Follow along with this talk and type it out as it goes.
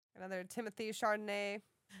Another Timothy Chardonnay.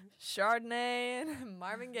 Chardonnay and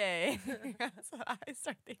Marvin Gaye. That's what I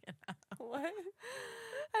start thinking of. What?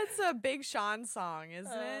 That's a Big Sean song, isn't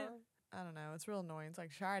it? I don't know. It's real annoying. It's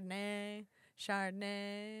like Chardonnay,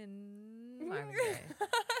 and Marvin Gaye.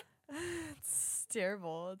 It's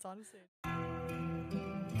terrible. It's honestly.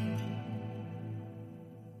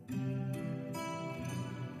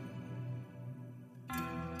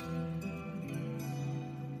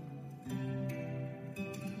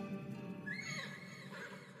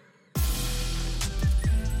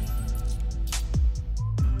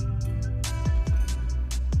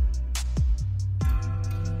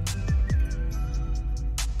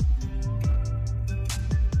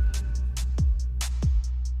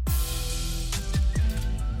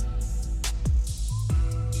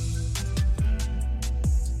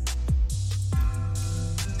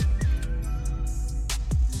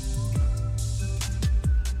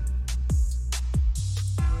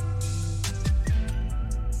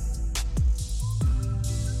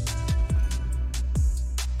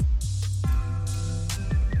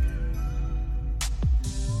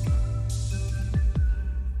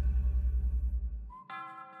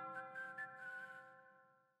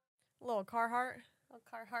 Little Carhartt. Little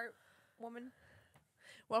Carhartt woman.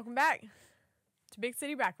 Welcome back to Big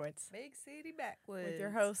City Backwoods. Big City Backwoods. With your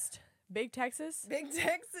host, Big Texas. Big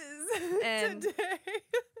Texas. And today.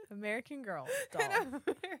 American Girl doll.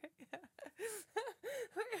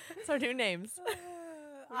 That's our new names.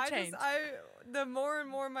 The more and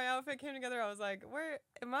more my outfit came together, I was like, where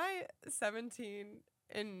am I 17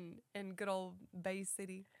 in good old Bay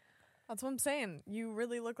City? That's what I'm saying. You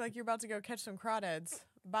really look like you're about to go catch some crawdads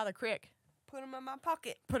by the creek. Put them in my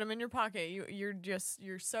pocket. Put them in your pocket.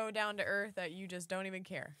 You're so down to earth that you just don't even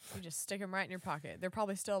care. You just stick them right in your pocket. They're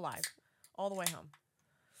probably still alive all the way home.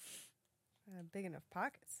 Big enough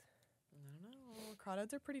pockets. I don't know.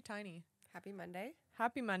 Crawdads are pretty tiny. Happy Monday.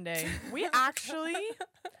 Happy Monday. We actually,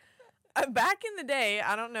 back in the day,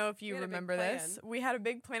 I don't know if you remember this, we had a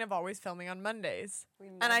big plan of always filming on Mondays.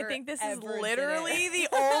 And I think this is literally the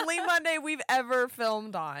only Monday we've ever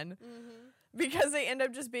filmed on. Because they end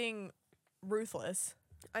up just being ruthless.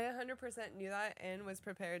 I 100% knew that and was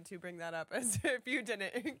prepared to bring that up as if you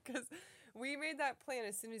didn't. Because we made that plan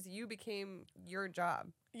as soon as you became your job.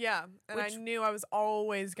 Yeah, and I knew I was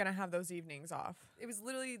always going to have those evenings off. It was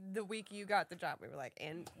literally the week you got the job. We were like,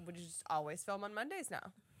 and would you just always film on Mondays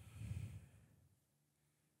now?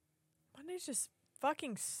 Mondays just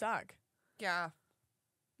fucking suck. Yeah.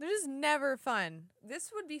 They're just never fun.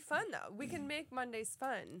 This would be fun, though. We can make Mondays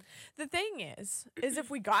fun. The thing is if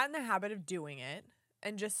we got in the habit of doing it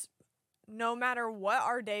and just no matter what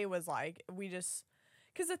our day was like, we just...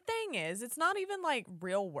 Because the thing is, it's not even, like,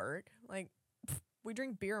 real work. Like, we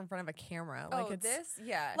drink beer in front of a camera. Like, oh, it's, this?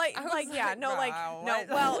 Yeah.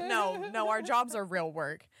 No, our jobs are real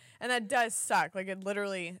work. And that does suck. Like, it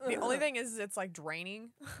literally... The only thing is it's, like, draining.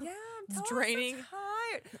 Yeah, it's draining. So tired.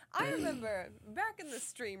 I remember back in the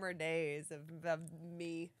streamer days of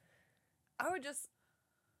me, I would just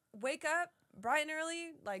wake up bright and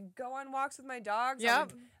early, like go on walks with my dogs.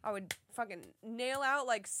 Yep. I would fucking nail out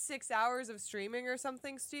like 6 hours of streaming or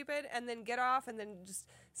something stupid and then get off and then just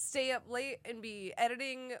stay up late and be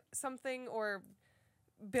editing something or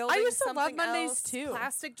building I used to something love Mondays else, too.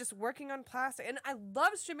 Plastic, just working on plastic. And I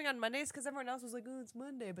love streaming on Mondays because everyone else was like, oh, it's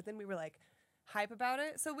Monday. But then we were like hype about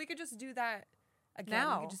it. So we could just do that again.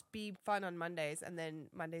 We could just be fun on Mondays and then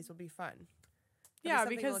Mondays will be fun. Yeah,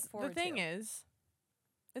 because the thing is,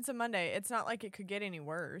 it's a Monday. It's not like it could get any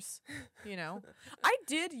worse, you know? I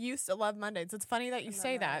did used to love Mondays. It's funny that you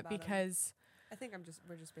say that because... I think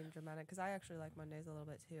we're just being dramatic because I actually like Mondays a little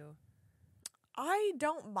bit too. I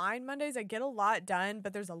don't mind Mondays. I get a lot done,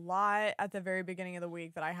 but there's a lot at the very beginning of the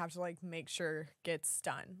week that I have to like make sure gets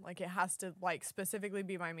done. Like it has to like specifically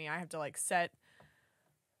be by me. I have to like set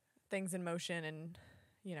things in motion and,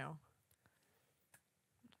 you know,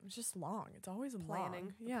 it's just long. It's always planning.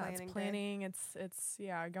 Long. Yeah, it's planning. It's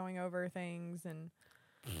going over things. And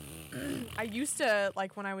I used to,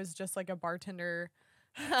 like, when I was just like a bartender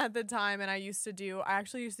at the time, and I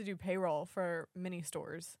actually used to do payroll for mini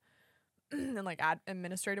stores and like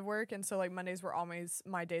administrative work. And so like Mondays were always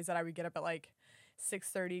my days that I would get up at like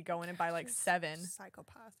 6:30, go in and by like 7.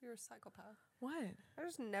 Psychopath. You're a psychopath. What? I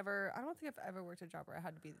don't think I've ever worked a job where I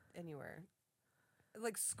had to be anywhere.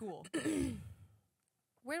 Like school.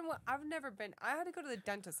 I've never been. I had to go to the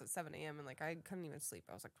dentist at 7 a.m. and like I couldn't even sleep.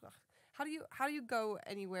 I was like, ugh. How do you go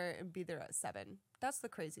anywhere and be there at 7? That's the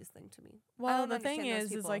craziest thing to me. Well, the thing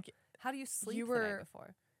is like, how do you sleep the night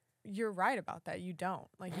before? You're right about that. You don't.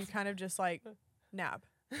 Like you kind of just like nap.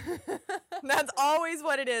 That's always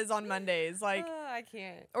what it is on Mondays. Like, I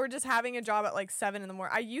can't. Or just having a job at like 7 in the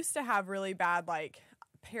morning. I used to have really bad like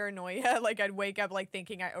paranoia. Like I'd wake up like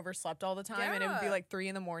thinking I overslept all the time, and it would be like 3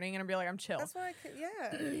 in the morning, and I'd be like, I'm chill. That's why I could,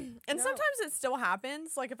 yeah. And sometimes it still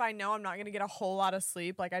happens. Like if I know I'm not gonna get a whole lot of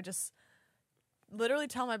sleep, like I just literally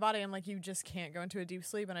tell my body, I'm like, you just can't go into a deep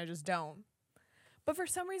sleep, and I just don't. But for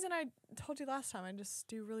some reason, I told you last time, I just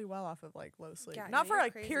do really well off of like low sleep. Not for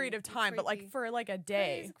like period of time, but like for like a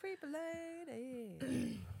day. Creepy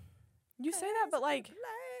lady. You say that, but like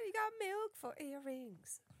lady got milk for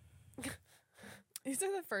earrings. These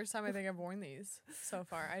are the first time I think I've worn these so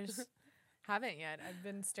far. I just haven't yet. I've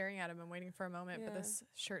been staring at them and waiting for a moment, but this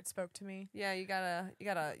shirt spoke to me. Yeah,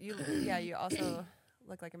 you also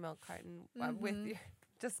look like a milk carton with your,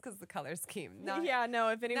 just because the color scheme.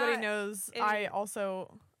 If anybody knows, I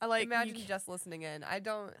like. Imagine just listening in.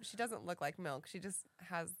 She doesn't look like milk. She just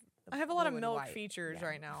has. I have a lot of milk features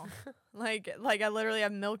right now. like I literally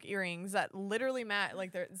have milk earrings that literally match.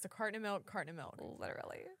 Like it's a carton of milk.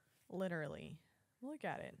 Literally. Look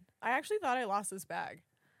at it. I actually thought I lost this bag.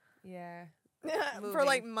 Yeah. For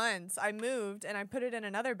like months. I moved and I put it in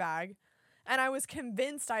another bag, and I was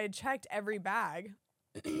convinced I had checked every bag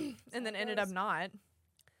and then ended up not.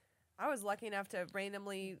 I was lucky enough to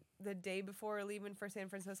randomly, the day before leaving for San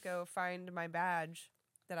Francisco, find my badge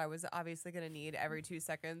that I was obviously going to need every 2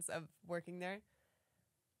 seconds of working there.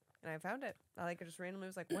 And I found it. I just randomly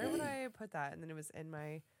was like, where would I put that? And then it was in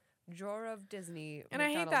my drawer of Disney and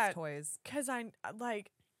McDonald's I hate that toys. Because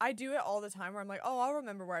I do it all the time where I'm like, oh, I'll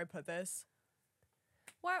remember where I put this.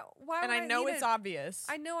 Why and I know it's obvious.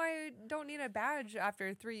 I know I don't need a badge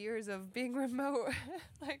after 3 years of being remote.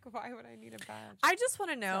 Like, why would I need a badge? I just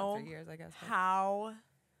want to know 3 years, I guess, how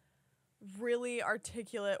really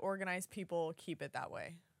articulate, organized people keep it that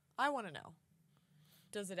way. I want to know.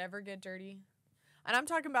 Does it ever get dirty? And I'm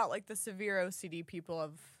talking about like the severe OCD people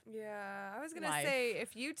of I was going to say,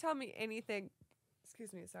 if you tell me anything,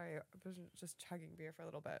 excuse me, sorry, I was just chugging beer for a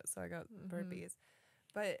little bit, so I got burpees.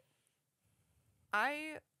 But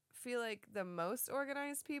I feel like the most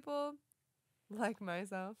organized people, like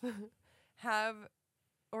myself, have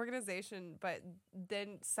organization, but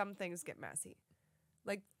then some things get messy.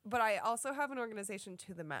 Like, but I also have an organization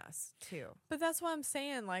to the mess too. But that's what I'm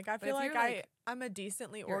saying. Like, I feel like I'm a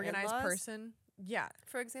decently organized person. Yeah.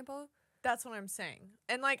 For example, that's what I'm saying.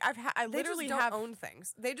 And like I literally don't own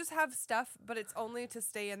things. They just have stuff, but it's only to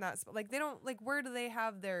stay in that like they don't like where do they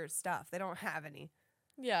have their stuff? They don't have any.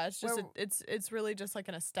 Yeah, it's just it's really just like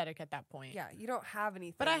an aesthetic at that point. Yeah, you don't have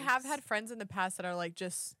anything. But I have had friends in the past that are like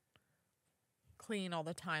just clean all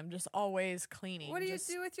the time, just always cleaning. What do you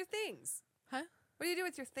do with your things? Huh? What do you do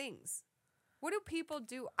with your things? What do people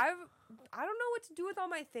do? I don't know what to do with all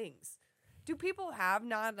my things. Do people have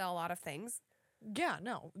not a lot of things? Yeah,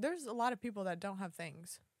 no. There's a lot of people that don't have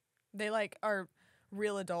things. They like are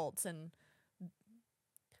real adults and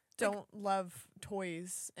don't love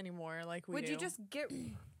toys anymore like we do. Would you just get You're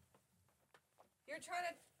trying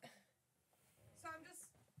to So I'm just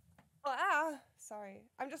sorry.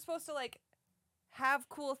 I'm just supposed to like have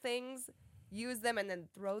cool things, use them and then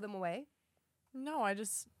throw them away? No, I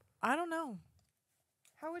don't know.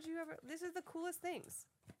 How would you ever This is the coolest things.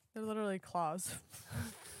 They're literally claws.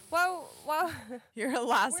 Well, your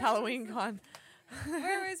last Halloween con.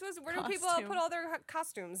 Where do people all put all their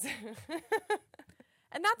costumes?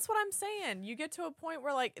 And that's what I'm saying. You get to a point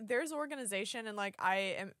where like there's organization and like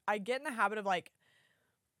I get in the habit of like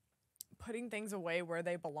putting things away where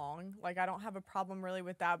they belong. Like I don't have a problem really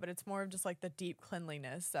with that, but it's more of just like the deep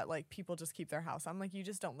cleanliness that like people just keep their house. I'm like, you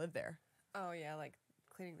just don't live there. Oh yeah, like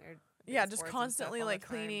cleaning their just constantly like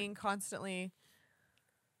cleaning, constantly.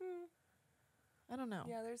 I don't know.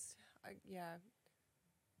 Yeah,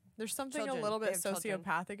 there's something a little bit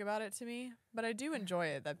sociopathic about it to me, but I do enjoy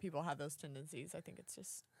it that people have those tendencies. I think it's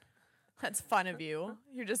just that's fun of you.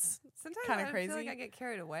 You're just kind of crazy. I feel like I get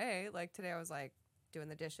carried away. Like today I was like doing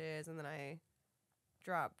the dishes and then I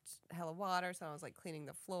dropped hella water, so I was like cleaning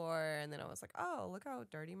the floor, and then I was like, oh, look how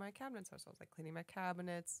dirty my cabinets are. So I was like cleaning my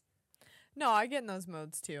cabinets. No, I get in those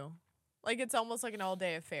modes too. Like it's almost like an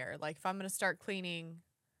all-day affair. Like if I'm going to start cleaning,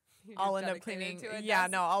 I'll end up cleaning. Yeah,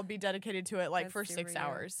 no, I'll be dedicated to it like for 6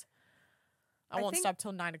 hours. I won't stop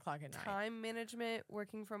till 9 o'clock at night. Time management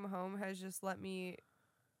working from home has just let me,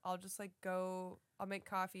 I'll just like go, I'll make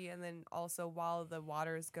coffee and then also while the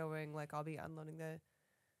water is going, like I'll be unloading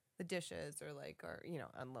the dishes or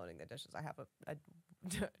unloading the dishes. I have a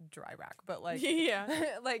dry rack, but like, yeah,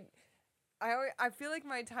 like I feel like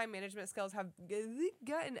my time management skills have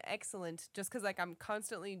gotten excellent just because like I'm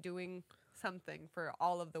constantly doing something for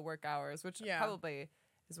all of the work hours, which probably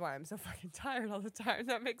is why I'm so fucking tired all the time.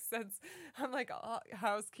 That makes sense. I'm like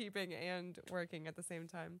housekeeping and working at the same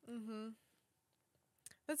time. Mm-hmm.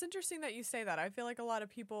 That's interesting that you say that. I feel like a lot of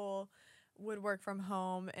people would work from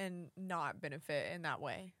home and not benefit in that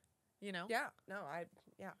way. You know? Yeah. No.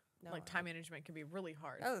 Like time management can be really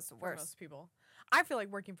hard. Oh, that's the for worst. most people. I feel like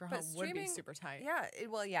working from But home would be super tight. Yeah.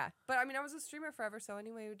 Yeah. But I mean, I was a streamer forever, so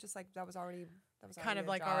anyway, just like that was already kind of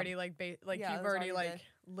like job. already like you've already like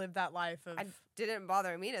lived that life of. It didn't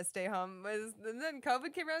bother me to stay home. And then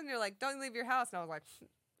COVID came around, and you're like, don't leave your house, and I was like,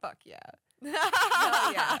 fuck yeah.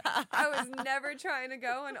 Hell yeah. I was never trying to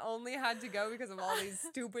go and only had to go because of all these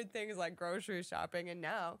stupid things like grocery shopping, and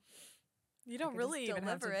now you don't really even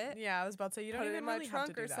have to. It. Yeah, I was about to say you don't even in my really trunk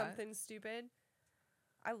have to or do something stupid.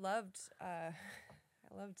 I loved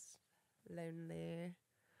lonely.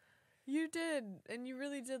 You did, and you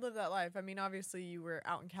really did live that life. I mean, obviously you were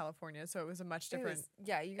out in California, so it was a much different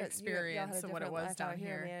experience than what it was down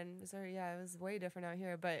here. Man. It was way different out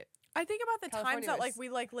here. But I think about the California times that like we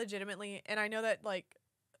like legitimately, and I know that like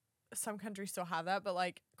some countries still have that, but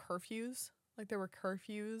like curfews. Like there were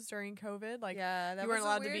curfews during COVID. Like that you weren't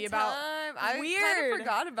allowed to be time. I kind of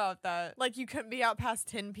forgot about that. Like you couldn't be out past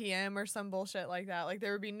 10 p.m. or some bullshit like that. Like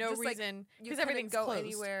there would be no just reason because everything's go closed.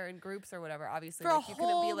 Anywhere in groups or whatever. Obviously, for like, a you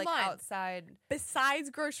couldn't be like month. outside. Besides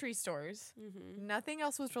grocery stores, Mm-hmm. nothing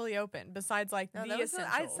else was really open. Besides like the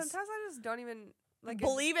essentials. Sometimes I just don't even like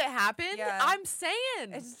believe it happened. Yeah. I'm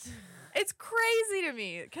saying it's crazy to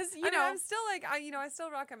me because I'm still like I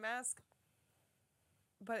still rock a mask.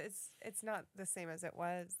 But it's not the same as it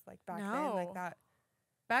was like back then. Like that.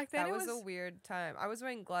 Back then that was a weird time. I was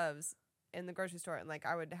wearing gloves in the grocery store, and like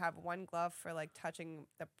I would have one glove for like touching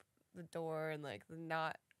the door, and like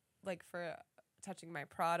not like for touching my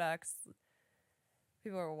products.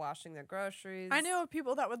 People were washing their groceries. I know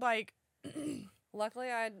people that would like.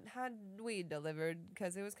 Luckily, I had weed delivered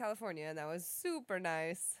because it was California, and that was super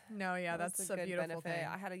nice. No, yeah, that's a beautiful benefit. thing.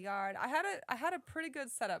 I had a yard. I had a pretty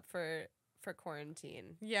good setup for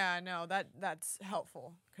quarantine. Yeah, no, that's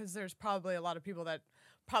helpful because there's probably a lot of people that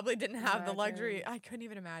probably didn't have the luxury. I couldn't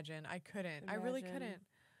even imagine. I couldn't. I really couldn't.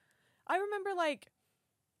 I remember like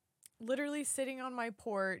literally sitting on my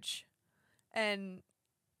porch and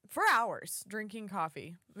for hours drinking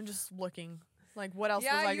coffee and just looking like what else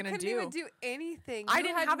was I going to do? You couldn't even do anything. I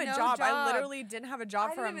didn't have a job. I literally didn't have a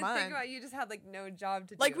job for a month. Think about it. You just had like no job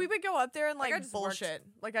to do. Like we would go up there and like bullshit.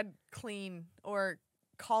 Like I'd clean or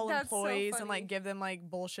call employees and like give them like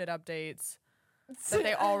bullshit updates that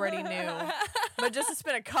they already knew, but just to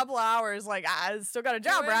spend a couple hours like I still got a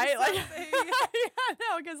job, right? Like yeah,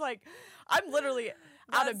 no, because like I'm literally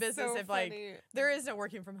out of business if like there is no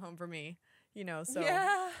working from home for me, so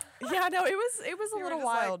yeah no, it was a little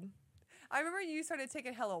wild. Like, I remember you started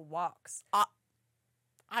taking hella walks.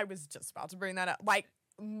 I was just about to bring that up, like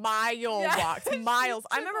walks, miles.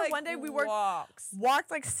 I remember one day we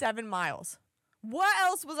walked like 7 miles. What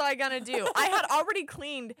else was I gonna do? I had already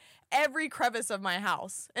cleaned every crevice of my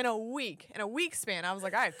house in a week span. I was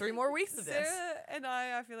like, I have 3 more weeks of this. Sarah and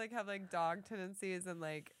I feel like have like dog tendencies, and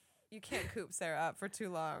like you can't coop Sarah up for too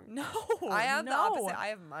long. No, I have the opposite. I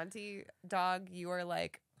have Monty dog. You are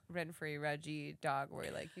like Renfrey Reggie dog,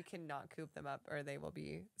 where like you cannot coop them up or they will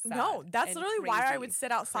be sad. No, that's literally why I would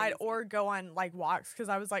sit outside or go on like walks, because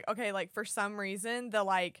I was like, okay, like for some reason the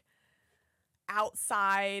like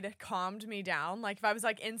outside calmed me down. Like if I was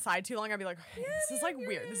like inside too long, I'd be like, okay, this is like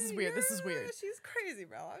weird. This is weird. This is weird. She's crazy,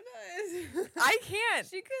 bro. I'm not. I can't.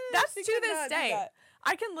 That's to this day.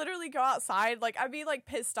 I can literally go outside. Like I'd be like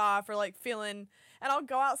pissed off or like feeling, and I'll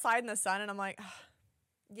go outside in the sun and I'm like,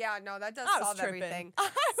 yeah, no, that does solve everything.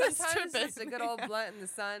 Sometimes just a good old blunt in the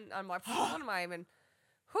sun. I'm like, what am I even?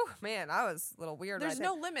 Whew, man, I was a little weird. There's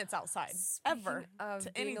no limits outside ever of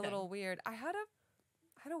to being anything. A little weird. I had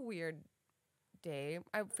a weird day.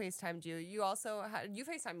 I FaceTimed you. You also had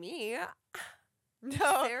FaceTime me.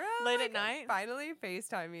 No, Sarah, late at night. Finally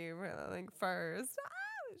FaceTime me like first.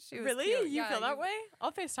 She was really cute. You feel that way?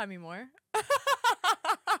 I'll FaceTime you more.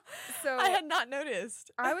 So I had not noticed.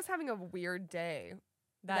 I was having a weird day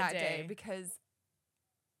that day because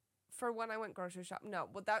for when I went grocery shopping. No,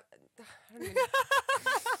 well that I don't even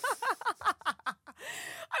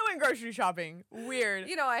I went grocery shopping. Weird.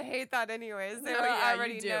 I hate that anyways. No, yeah,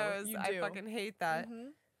 already you do. knows. You I do. fucking hate that.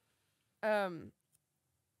 Mm-hmm.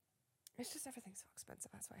 It's just everything's so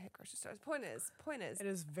expensive. That's why I hate grocery stores. Point is, it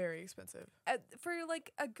is very expensive. For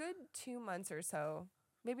like a good 2 months or so,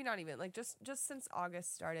 maybe not even, like just since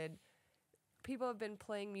August started, people have been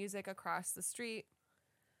playing music across the street,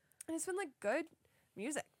 and it's been like good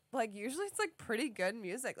music. Like usually it's like pretty good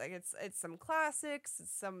music. Like it's some classics,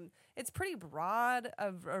 it's pretty broad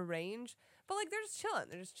of a range, But like they're just chilling.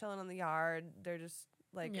 They're just chilling on the yard. They're just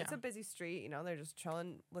like it's a busy street, you know. They're just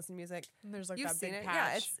chilling, listening to music. And there's like You've that seen big it.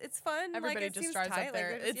 patch. Yeah, it's fun. Everybody like, it just seems drives tight. up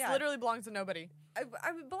there. Like, it literally belongs to nobody. I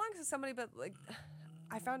it belongs to somebody, but like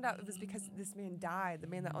I found out it was because this man died. The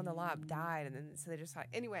man that owned the lot died, and then so they just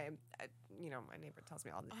anyway. You know, my neighbor tells me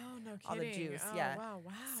all the all the juice. Oh, yeah. Wow.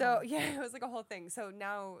 So yeah, it was like a whole thing. So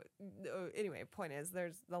now, anyway, point is,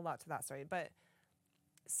 there's a lot to that story. But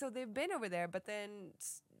so they've been over there, but then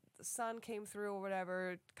the sun came through or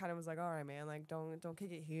whatever. Kind of was like, all right, man, like don't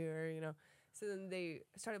kick it here, you know. So then they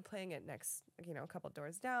started playing it next, you know, a couple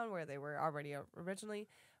doors down where they were already originally.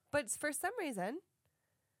 But for some reason,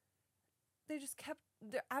 they just kept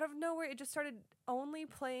out of nowhere. It just started only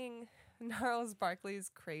playing Gnarls Barkley's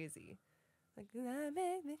 "Crazy." Like, that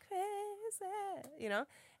make me crazy, you know?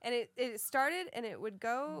 And it started and it would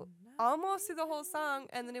go almost through the whole song,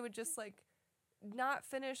 and then it would just, like, not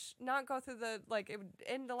go through the, like, it would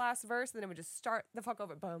end the last verse, and then it would just start the fuck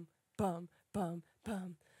over. Bum, bum, bum,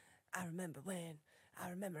 bum. I remember when.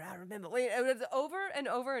 It was over and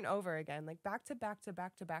over and over again, like, back to back to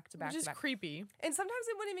back to back to back to back. Which is creepy. And sometimes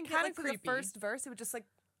it wouldn't even get, like, through the first verse. It would just, like,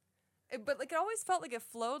 but like it always felt like it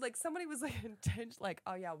flowed. Like somebody was like intention, like,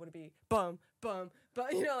 oh yeah, would it be bum bum bum?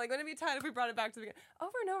 You know, like wouldn't it be tight if we brought it back to the beginning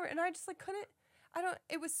over and over? And I just like couldn't.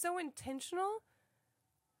 It was so intentional.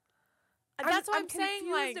 That's what I'm saying.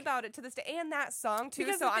 Confused about it to this day, and that song too.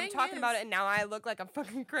 Because So I'm talking about it, and now I look like a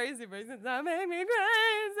fucking crazy person. That made me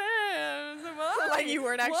crazy. Like you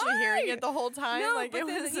weren't actually hearing it the whole time. No, like but it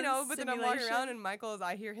then, was you know, but then I'm walking around, and and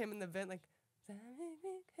I hear him in the vent, like. That made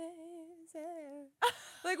me crazy.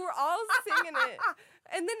 Like we're all singing it,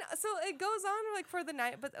 and then so it goes on like for the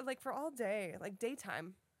night, but like for all day, like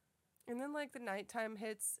daytime, and then like the nighttime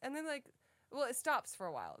hits, and then like, well, it stops for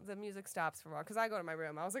a while. The music stops for a while because I go to my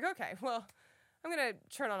room. I was like, okay, well, I'm gonna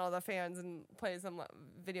turn on all the fans and play some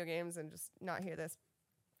video games and just not hear this.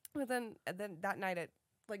 But then that night it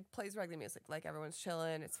like plays regular music, like everyone's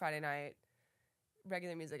chilling. It's Friday night,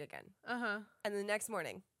 regular music again. And the next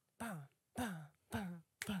morning, boom, boom, boom,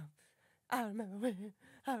 boom. I remember.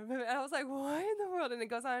 And I was like, what in the world? And it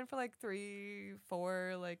goes on for like 3,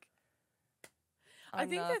 4, like. I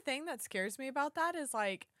think the thing that scares me about that is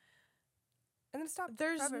like, and then it stopped.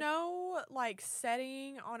 There's forever. no like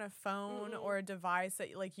setting on a phone or a device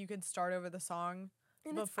that like you can start over the song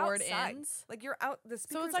and before it ends. Like you're out. The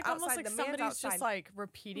speakers so it's like outside, almost like somebody's just like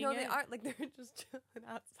repeating no, it. they aren't. Like they're just chilling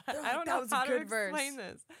outside. Like, I don't that know was how a to good explain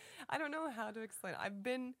verse. this. I don't know how to explain it. I've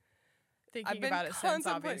been thinking about it since,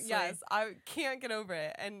 obviously. Yes, I can't get over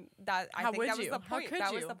it, and that I think that was the point.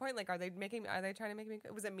 That was the point. Like, are they trying to make me?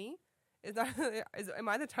 Was it me? Am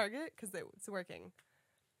I the target? Because it's working.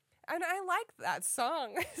 And I like that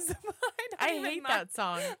song. So I hate that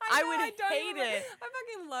song. I would hate it. I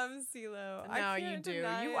fucking love CeeLo. No, you do.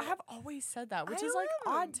 You have always said that, which is like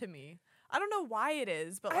odd to me. I don't know why it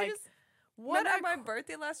is, but like. What at my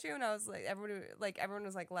birthday last year when I was like everyone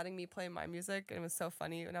was like letting me play my music, and it was so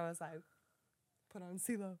funny, and I was like, put on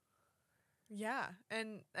CeeLo. Yeah,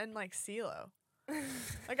 and like CeeLo.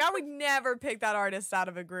 Like I would never pick that artist out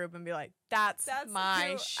of a group and be like, that's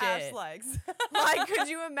my shit. Ash likes. Like, could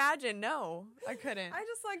you imagine? No, I couldn't. I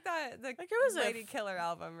just like that. Like it was Lady Killer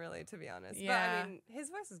album, really, to be honest. Yeah. But I mean, his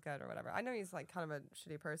voice is good or whatever. I know he's like kind of a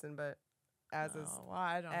shitty person, but as is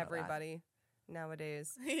everybody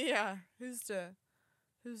nowadays. Yeah. Who's to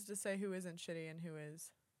say who isn't shitty and who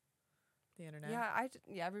is? The internet.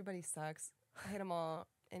 Yeah, everybody sucks. I hate them all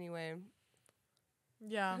anyway.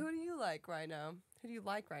 Yeah. Who do you like right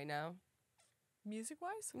now?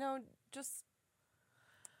 Music-wise? No, just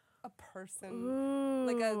a person. Ooh.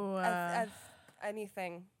 Like a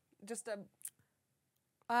anything. Just a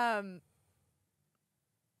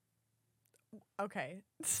okay.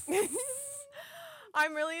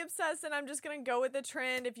 I'm really obsessed, and I'm just going to go with the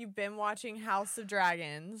trend. If you've been watching House of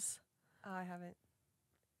Dragons. Oh, I haven't.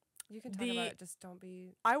 You can talk about it, just don't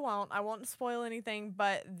be... I won't spoil anything,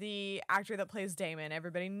 but the actor that plays Daemon,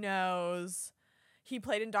 everybody knows. He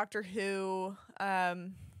played in Doctor Who.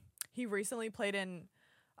 He recently played in...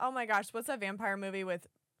 Oh my gosh, what's that vampire movie with...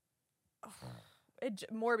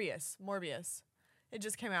 Morbius. It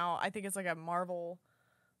just came out. I think it's like a Marvel...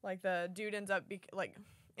 Like, the dude ends up...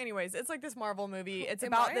 Anyways, it's like this Marvel movie. It's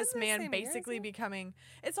about this man basically becoming...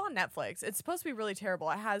 It's on Netflix. It's supposed to be really terrible.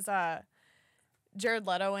 It has Jared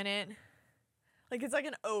Leto in it. Like, it's like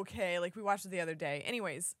an okay. Like, we watched it the other day.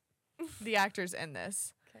 Anyways, the actor's in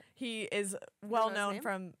this. Okay. He is well known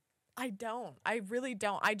from... I really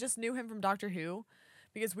don't. I just knew him from Doctor Who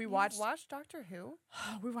because we watched Doctor Who?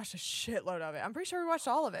 We watched a shitload of it. I'm pretty sure we watched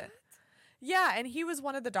all of it. Yeah, and he was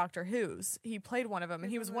one of the Doctor Who's. He played one of them,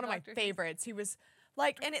 and he was one of my favorites. He was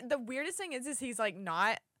Like, and the weirdest thing is he's like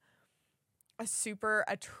not a super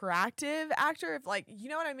attractive actor. If like, you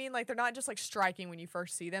know what I mean? Like, they're not just like striking when you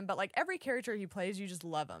first see them, but like every character he plays, you just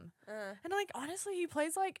love him. And like, honestly, he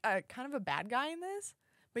plays like a kind of a bad guy in this,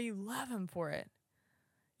 but you love him for it.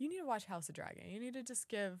 You need to watch House of Dragon. You need to just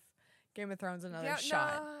give Game of Thrones another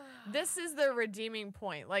shot. No. This is the redeeming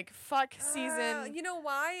point. Like, fuck season. You know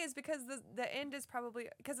why? Is because the end is probably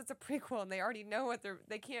because it's a prequel and they already know what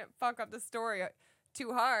they can't fuck up the story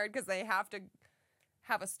too hard because they have to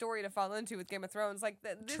have a story to fall into with Game of Thrones. Like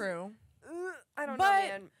True. I don't know,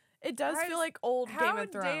 man. It does feel like old Game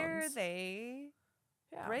of Thrones. How dare they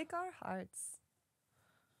break our hearts?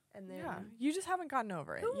 And then you just haven't gotten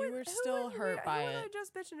over it. You were still hurt by it. Who was I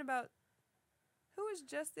just bitching about? Who was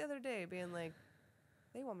just the other day being like,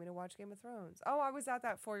 they want me to watch Game of Thrones. Oh, I was at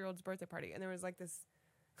that 4-year-old's birthday party, and there was like this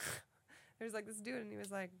dude, and he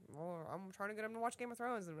was like, "Oh, I'm trying to get him to watch Game of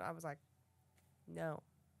Thrones," and I was like, "No."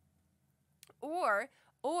 Or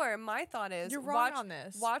my thought is, you're wrong on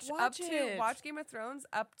this. Watch Game of Thrones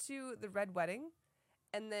up to the Red Wedding,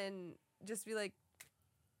 and then just be like,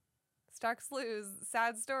 Stark slews,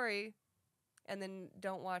 sad story. And then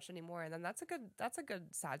don't watch anymore, and then that's a good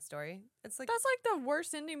sad story. It's like that's like the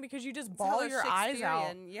worst ending because you just bawl your eyes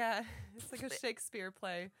out. Yeah, it's like a Shakespeare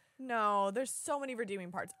play. No, there's so many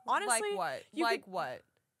redeeming parts. Honestly, like what?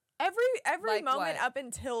 Every moment up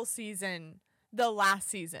until the last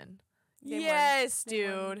season. Yes,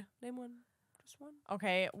 dude. Name one. Just one.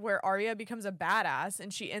 Okay, where Arya becomes a badass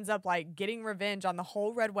and she ends up like getting revenge on the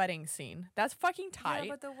whole Red Wedding scene. That's fucking tight.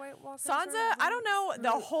 Yeah, but the White Walkers Sansa, I don't know,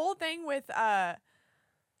 the whole thing with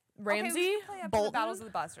Ramsay, Bolton. Battles of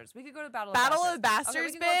the Bastards. We could go to Battle of the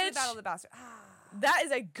Bastards, bitch. Battle of the Bastards. That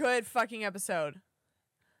is a good fucking episode.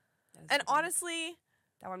 And honestly,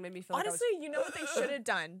 that one made me feel honestly, you know what they should have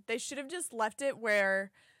done? They should have just left it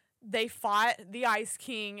where they fought the Ice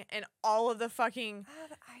King and all of the fucking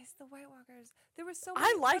the White Walkers. There was so many.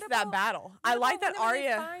 I liked that battle. I like that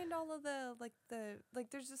Arya. Find all of the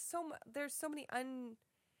there's just there's so many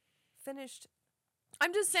unfinished.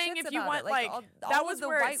 I'm just saying if you want all that was the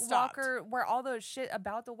where White it stopped. Walker, where all those shit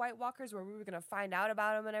about the White Walkers, where we were gonna find out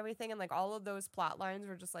about them and everything, and like all of those plot lines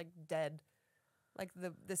were just like dead, like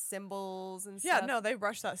the symbols and stuff. Yeah, no, they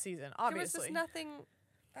rushed that season. Obviously, there was just nothing.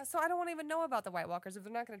 So I don't want to even know about the White Walkers if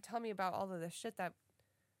they're not going to tell me about all of the shit that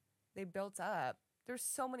they built up. There's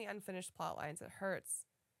so many unfinished plot lines. It hurts.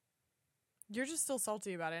 You're just still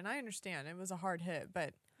salty about it, and I understand. It was a hard hit,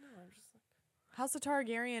 but no, I'm just like, House of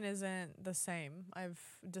Targaryen isn't the same. I've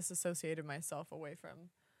disassociated myself away from.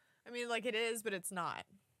 I mean, like it is, but it's not.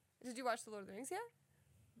 Did you watch The Lord of the Rings yet?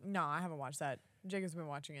 No, I haven't watched that. Jacob's been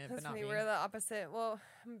watching it, but not me. We're the opposite. Well,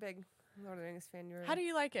 I'm a big Lord of the Rings fan. How do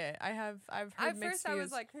you like it? I've heard at mixed first views. I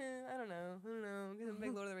was like, I don't know, because I'm a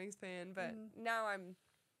big Lord of the Rings fan. But now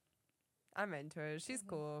I'm into it. She's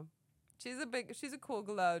cool. She's a cool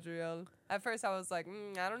Galadriel. At first I was like,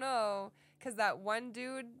 I don't know, because that one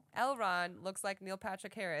dude, Elrond, looks like Neil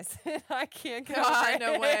Patrick Harris. I can't get over it.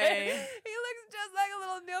 No way. He looks just like a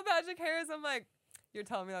little Neil Patrick Harris. I'm like, you're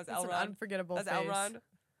telling me that's Elrond? An unforgettable face. That's Elrond. That's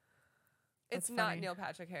it's not funny. Neil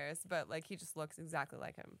Patrick Harris, but like he just looks exactly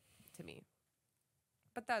like him to me.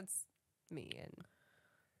 But that's me. And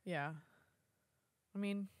yeah, I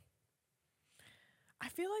mean, I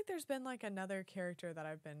feel like there's been like another character that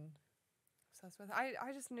I've been obsessed with.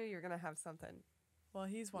 I just knew you were gonna have something. Well,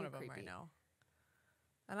 he's one of them right now,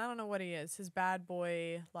 and I don't know what he is. His bad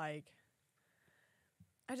boy, like.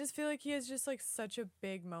 I just feel like he has just like such a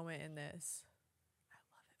big moment in this. I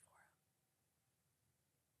love it for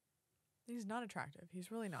him. He's not attractive.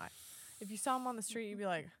 He's really not. If you saw him on the street, you'd be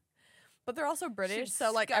like, but they're also British,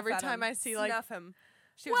 so like every time I see like snuff him.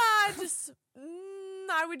 Well,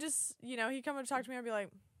 I would just, he'd come and talk to me. I'd be like,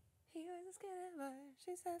 he was a skinny boy.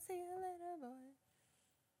 She said, see a little boy.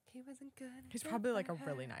 He wasn't good. He's probably like a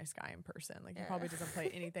really nice guy in person. Like he probably doesn't play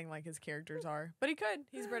anything like his characters are, but he could.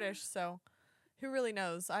 He's British, so who really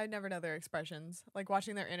knows? I never know their expressions. Like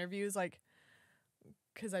watching their interviews, like,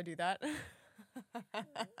 because I do that. Do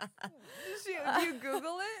you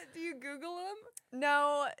Google it? Do you Google them?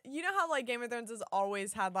 No. You know how like Game of Thrones has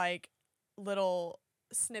always had like little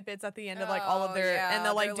snippets at the end of like all of their and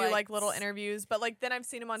they'll like do like little interviews, but like then I've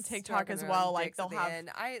seen them on TikTok as well. Like they'll have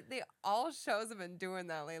all shows have been doing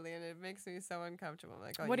that lately, and it makes me so uncomfortable. I'm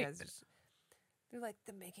like, oh, you guys just. They're like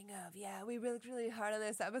the making of. Yeah, we worked really hard on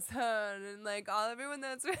this episode, and like everyone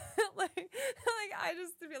that's like I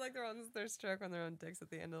just feel like they're on their stroke on their own dicks at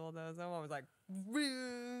the end of all those. I'm always like,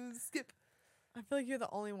 skip. I feel like you're the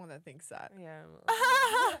only one that thinks that. Yeah.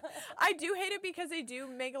 I do hate it because they do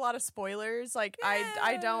make a lot of spoilers. Like,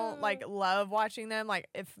 I don't, like, love watching them. Like,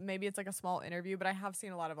 if maybe it's, like, a small interview, but I have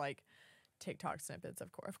seen a lot of, like, TikTok snippets.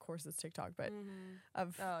 Of course it's TikTok, but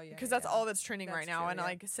because that's all that's trending right now. And,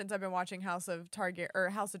 like, since I've been watching House of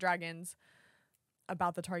Dragons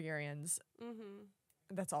about the Targaryens,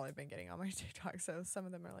 that's all I've been getting on my TikTok. So some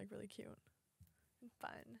of them are, like, really cute and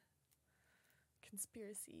fun.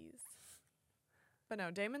 Conspiracies. But no,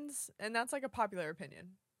 Damon's, and that's like a popular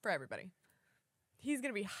opinion for everybody. He's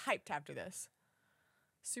going to be hyped after this.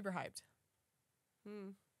 Super hyped.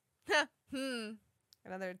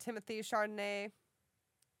 Another Timothy Chardonnay.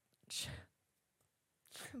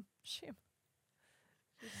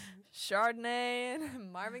 Chardonnay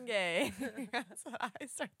and Marvin Gaye. That's what I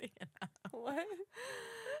start thinking of. What?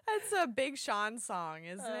 That's a Big Sean song,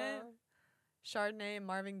 isn't it? Chardonnay and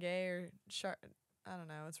Marvin Gaye, or I don't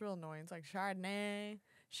know. It's real annoying. It's like Chardonnay,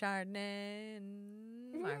 and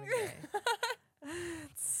Marvin Gaye.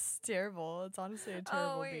 It's terrible. It's honestly a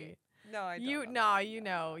terrible beat. No, I don't. You know. You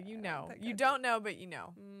don't know, but you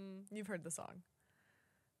know. You've heard the song.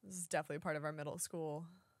 This is definitely part of our middle school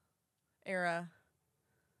era.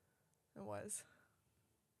 It was.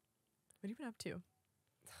 What have you been up to?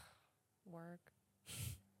 Work.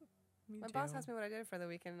 My boss asked me what I did for the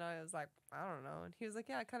weekend, and I was like, I don't know. And he was like,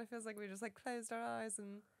 yeah, it kind of feels like we just like closed our eyes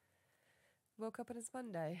and woke up and it's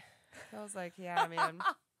Monday. I was like, yeah, man.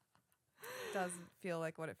 Doesn't feel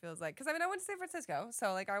like what it feels like. Because, I mean, I went to San Francisco.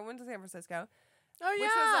 So, like, I went to San Francisco. Oh, yeah.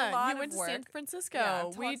 Which was a lot you went of to San work. Francisco. Yeah,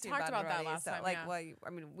 we talked about that last time. Like, well, I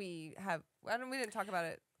mean, we didn't talk about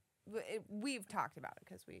it. We've talked about it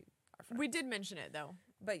because we are friends. We did mention it, though.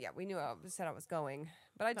 But, yeah, we knew I said I was going.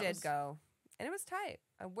 But I did go. And it was tight.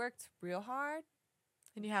 I worked real hard.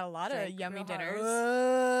 And you had a lot of yummy dinners.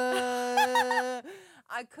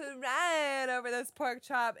 I could ride over this pork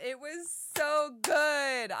chop. It was so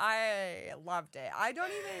good. I loved it. I knew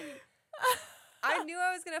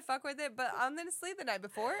I was going to fuck with it, but I'm going to sleep the night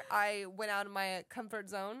before. I went out of my comfort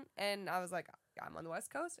zone, and I was like, I'm on the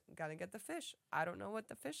West Coast. Got to get the fish. I don't know what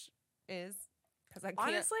the fish is because I can't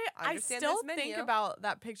honestly, I still think about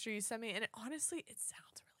that picture you sent me, and it sounds really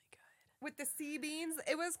good. With the sea beans.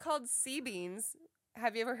 It was called sea beans.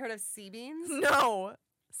 Have you ever heard of sea beans? No.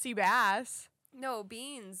 Sea bass. No,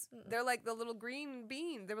 beans. They're like the little green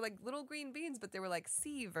beans. They were like little green beans, but they were like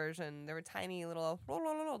sea version. They were tiny little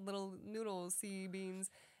noodle sea beans.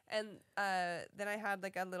 And then I had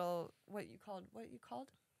like a little, what you called?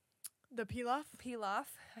 The pilaf? Pilaf.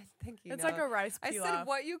 I think you It's know. like a rice pilaf. I said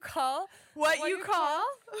what you call? What you call?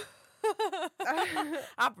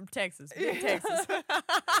 I'm from Texas. Big Texas.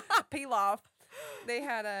 Pilaf. They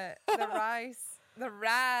had the rice.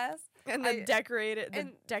 And the decorative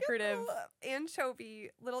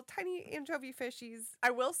little tiny anchovy fishies.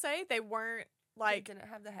 I will say they weren't like... They didn't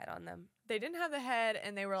have the head on them. They didn't have the head,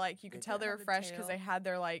 and they were like, you could tell they were fresh because they had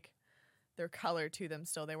their color to them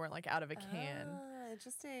still. They weren't like out of a can.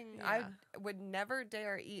 Interesting. Yeah. I would never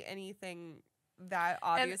dare eat anything that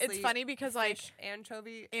obviously... And it's funny because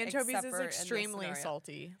anchovies is extremely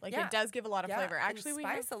salty. Like it does give a lot of flavor. Actually, we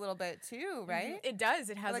spice a little bit too, right? It does.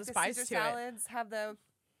 It has like a spice Caesar to it. salads have the...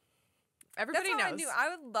 Everybody That's knows. I knew.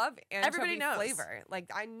 I would love anchovy knows. flavor. Like,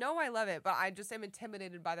 I know I love it, but I just am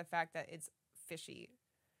intimidated by the fact that it's fishy.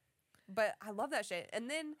 But I love that shit. And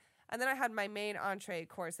then I had my main entree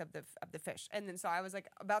course of the fish. And then so I was like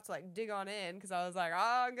about to like dig on in because I was like,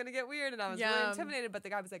 oh, I'm gonna get weird, and I was really intimidated. But the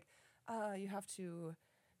guy was like, you have to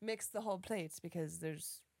mix the whole plate because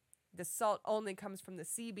the salt only comes from the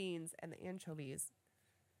sea beans and the anchovies.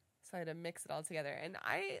 So I had to mix it all together, and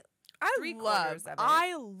I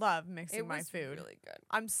love mixing my food. It was really good.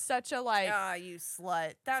 I'm such a you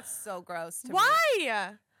slut. That's so gross to me.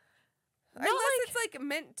 Why? Unless it's like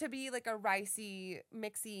meant to be like a ricey,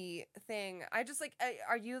 mixy thing. I just like,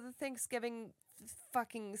 are you the Thanksgiving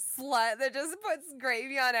fucking slut that just puts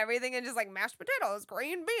gravy on everything and just like mashed potatoes,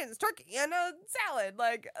 green beans, turkey, and a salad?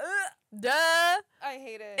 Like, duh. I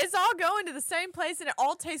hate it. It's all going to the same place and it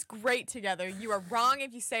all tastes great together. You are wrong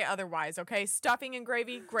if you say otherwise, okay? Stuffing and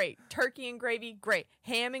gravy, great. Turkey and gravy, great.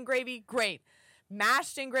 Ham and gravy, great.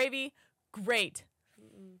 Mashed and gravy, great.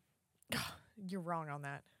 You're wrong on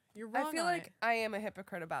that. You're wrong. I feel like I am a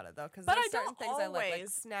hypocrite about it though, because there's certain things I like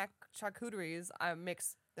snack charcuteries. I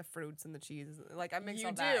mix the fruits and the cheese. Like I mix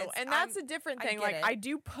all that. And that's a different thing. Like I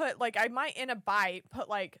do put I might in a bite put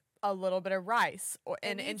like a little bit of rice or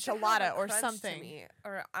an enchilada or something.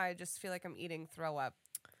 Or I just feel like I'm eating throw up.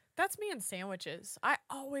 That's me in sandwiches. I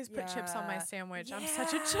always put chips on my sandwich. Yeah. I'm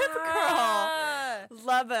such a chip girl.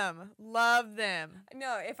 Love them. Love them.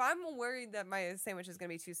 No, if I'm worried that my sandwich is going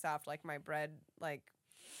to be too soft, like my bread, like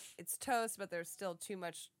it's toast, but there's still too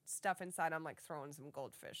much stuff inside, I'm like throwing some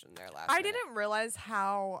goldfish in there I didn't realize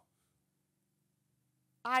how,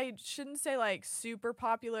 I shouldn't say like super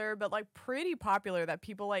popular, but like pretty popular that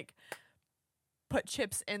people like put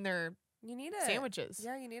chips in their sandwiches.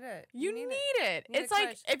 Yeah, you need it. You need it. It's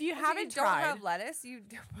like if you haven't tried. If you don't have lettuce, you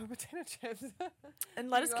put potato chips.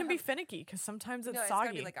 And lettuce can be finicky because sometimes it's soggy.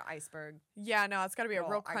 It's gotta be like an iceberg. Yeah, no, it's got to be a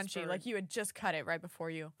real crunchy. Iceberg. Like you had just cut it right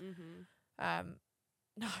before you.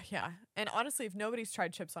 No, yeah. And honestly, if nobody's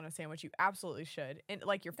tried chips on a sandwich, you absolutely should. And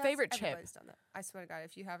like your favorite chip. Everybody's done that. I swear to God,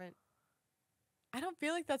 if you haven't. I don't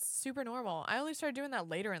feel like that's super normal. I only started doing that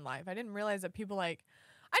later in life. I didn't realize that people like.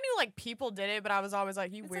 I knew like people did it, but I was always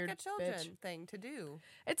like, you weird bitch. It's like a children thing to do.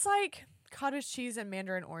 It's like cottage cheese and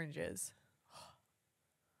mandarin oranges.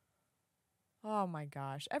 Oh my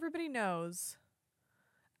gosh. Everybody knows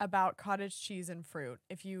about cottage cheese and fruit.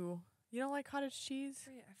 If you don't like cottage cheese?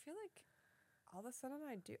 I feel like all of a sudden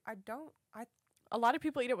I do. A lot of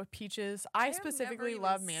people eat it with peaches. I specifically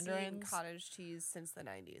love mandarins. Cottage cheese since the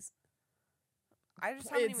 90s. I just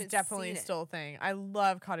haven't even definitely seen still a thing. I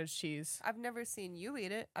love cottage cheese. I've never seen you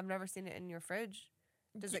eat it. I've never seen it in your fridge.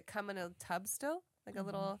 Does it come in a tub still? Like a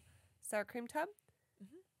little sour cream tub?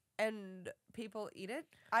 And people eat it?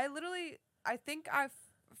 I think I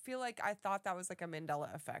feel like I thought that was like a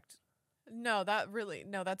Mandela effect. No, that's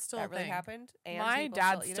still a thing. That really happened? And my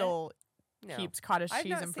dad still keeps cottage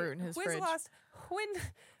cheese and fruit in his fridge.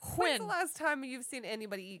 When's the last time you've seen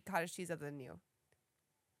anybody eat cottage cheese other than you?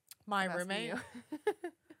 My roommate.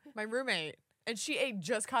 My roommate. And she ate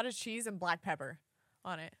just cottage cheese and black pepper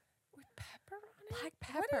on it. With pepper on it? Black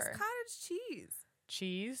pepper. What is cottage cheese?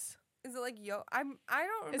 Cheese. Is it like I don't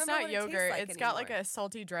remember. It's not what yogurt. It's got like a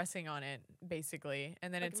salty dressing on it, basically.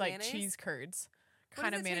 And then like it's mayonnaise? Like cheese curds.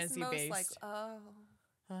 Kind of mayonnaise-y based. Like, I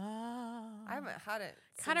haven't had it.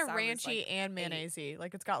 Kind of ranchy and mayonnaise-y.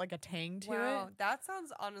 Like it's got like a tang to it. Wow, that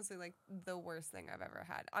sounds honestly like the worst thing I've ever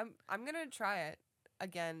had. I'm gonna try it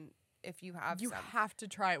again if you have some. Have to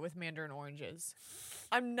try it with mandarin oranges.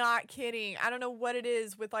 I'm not kidding. I don't know what it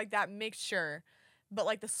is with like that mixture, but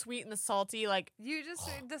like the sweet and the salty, like you just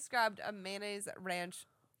described a mayonnaise ranch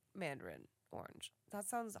mandarin orange. That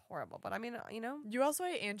sounds horrible, but I mean, you also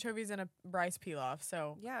ate anchovies in a rice pilaf,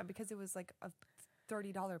 so yeah, because it was like a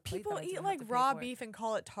 $30 plate. People eat like raw beef and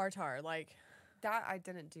call it tartare, like that. I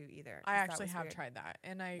didn't do either. I actually have tried that,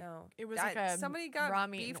 and it was like a somebody got raw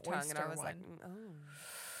beef meat tongue, and I was one. like, oh.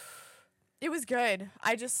 It was good.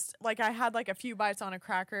 I just I had like a few bites on a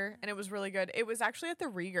cracker, and it was really good. It was actually at the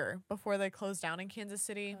Rieger before they closed down in Kansas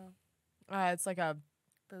City. It's like a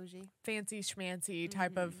bougie, fancy schmancy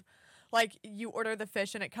type of. Like, you order the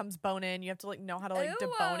fish and it comes bone in. You have to, like, know how to, like,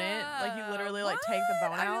 debone it. Like, you literally, like, take the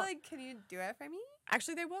bone out. I'm like, can you do it for me?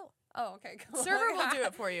 Actually, they will. Oh, okay, cool. Server will do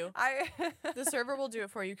it for you. The server will do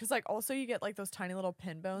it for you. Because, like, also you get, like, those tiny little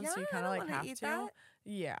pin bones. So you kind of, like, have to. That.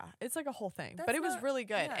 Yeah. It's, like, a whole thing. But it was really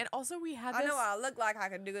good. Yeah. And also we had this. I know I look like I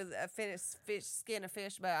could do skin a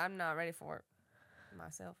fish, but I'm not ready for it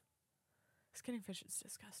myself. Skinning fish is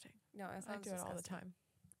disgusting. No, I do it all the time.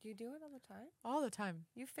 Do you do it all the time? All the time.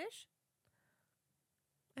 You fish?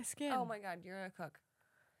 I skin. Oh my God, you're a cook.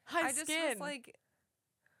 I just was like,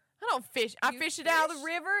 I don't fish. I fish it out of the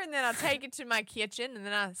river and then I take it to my kitchen and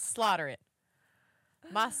then I slaughter it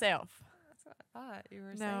myself. That's what I thought you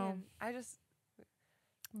were saying.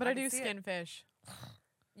 But I do skin fish.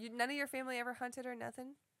 None of your family ever hunted or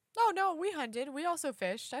nothing? Oh no, we hunted. We also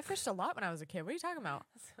fished. I fished a lot when I was a kid. What are you talking about?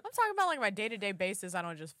 I'm talking about like my day-to-day basis. I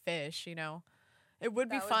don't just fish, It would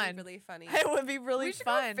be fun. Would be really funny. It would be really we should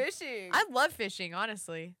fun. Go fishing. I love fishing,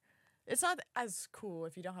 honestly. It's not as cool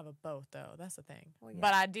if you don't have a boat, though. That's the thing. Well, yeah.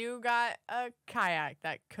 But I do got a kayak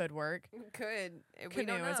that could work. Could.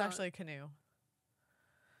 Canoe. It's actually a canoe.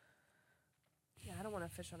 Yeah, I don't want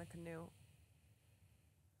to fish on a canoe.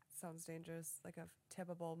 Sounds dangerous. Like a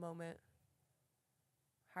tippable moment.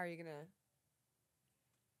 How are you gonna?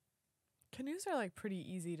 Canoes are like pretty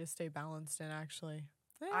easy to stay balanced in, actually.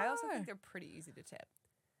 I also think they're pretty easy to tip.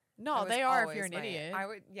 No, they are if you're an idiot. I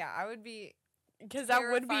would be. Because that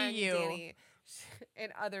would be you. Danny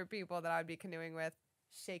and other people that I would be canoeing with,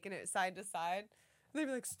 shaking it side to side. They'd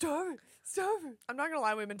be like, stop it. I'm not going to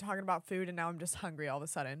lie, we've been talking about food and now I'm just hungry all of a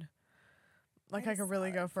sudden. Like I could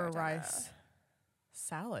really go for a rice.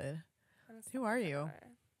 Salad? Who are you?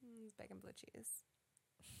 Bacon blue cheese.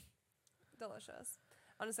 Delicious.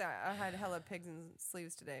 Honestly, I had hella pigs in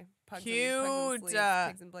sleeves today. Cute.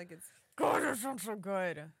 Pigs in blankets. God, that sounds so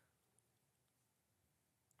good.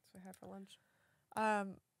 what I had for lunch.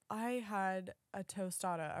 I had a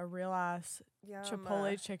tostada, a real ass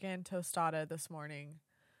Chipotle chicken tostada this morning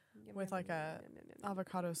with like a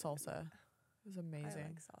avocado salsa. It was amazing. I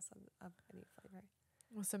like salsa of any flavor.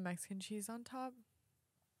 With some Mexican cheese on top.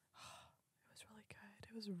 It was really good.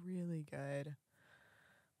 It was really good.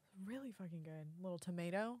 Really fucking good. Little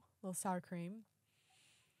tomato, little sour cream.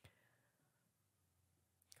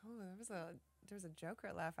 Oh, there was a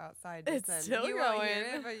Joker laugh outside. It's then. still you going.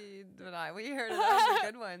 Hear it, but we heard it. That was a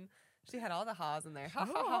good one. She had all the haws in there.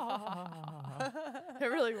 It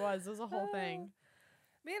really was. It was a whole thing.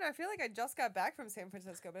 Man, I feel like I just got back from San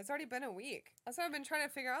Francisco, but it's already been a week. That's why I've been trying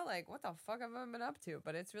to figure out, like, what the fuck have I been up to?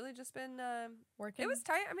 But it's really just been working. It was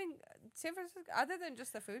tight. I mean, San Francisco, other than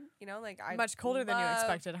just the food, you know, like much colder than you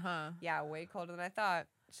expected, huh? Yeah, way colder than I thought.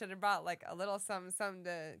 Should have brought like a little something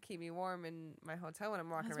to keep me warm in my hotel when I'm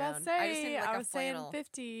walking around. I just needed, like, I was saying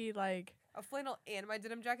 50, like a flannel and my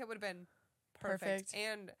denim jacket would have been perfect.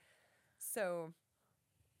 And so,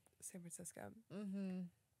 San Francisco. Mm-hmm.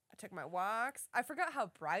 I took my walks. I forgot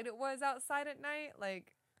how bright it was outside at night.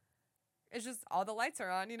 Like, it's just all the lights are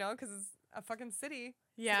on, you know, because it's a fucking city.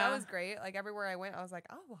 Yeah. So that was great. Like, everywhere I went, I was like,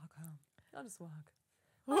 I'll walk home. I'll just walk.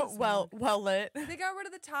 Well lit. They got rid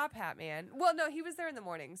of the top hat, man. Well, no, he was there in the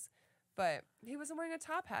mornings, but he wasn't wearing a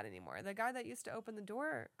top hat anymore. The guy that used to open the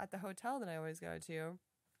door at the hotel that I always go to,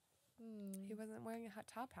 he wasn't wearing a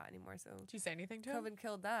top hat anymore. So did you say anything to him? COVID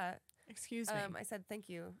killed that. Excuse me. I said, thank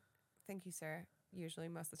you, sir. Usually,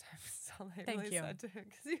 most of the time, that's all I Thank really you. said to him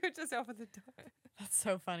because he would just open the door. That's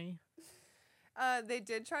so funny. They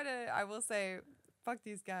did try to. I will say, fuck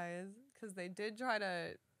these guys because they did try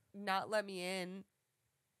to not let me in.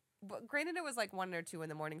 But granted, it was like 1 or 2 in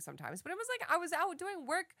the morning sometimes. But it was like I was out doing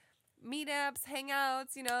work, meetups,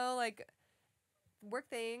 hangouts, you know, like work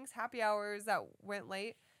things, happy hours that went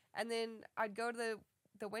late, and then I'd go to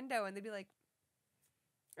the window and I'd be like,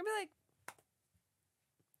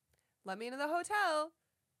 let me into the hotel.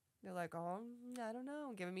 They're like, oh, I don't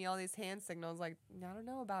know. Giving me all these hand signals like, I don't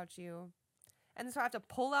know about you. And so I have to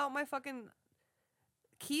pull out my fucking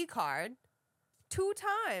key card 2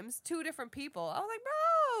 times, 2 different people. I was like,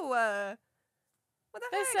 bro, what the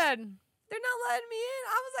heck? They said they're not letting me in.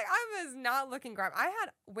 I was not looking grimy. I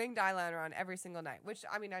had winged eyeliner on every single night, which,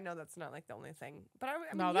 I mean, I know that's not like the only thing. But I mean,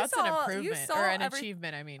 no, that's an improvement or an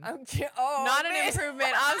achievement, I mean. Not an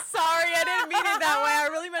improvement. I'm sorry. I didn't mean it that way. I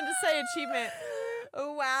really meant to say achievement.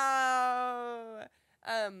 Wow.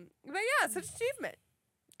 But yeah, it's an achievement.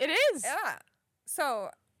 It is. Yeah. So,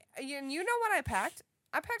 you know what I packed?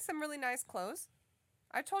 I packed some really nice clothes.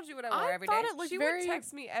 I told you what I wore every day. She would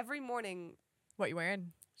text me every morning. What you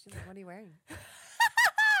wearing? She's like, what are you wearing?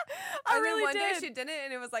 I really one day she didn't,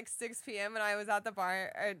 and it was like 6 p.m. and I was at the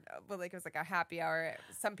bar, but like it was like a happy hour.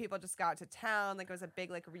 Some people just got to town. Like it was a big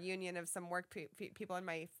like reunion of some work people, and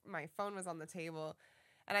my phone was on the table,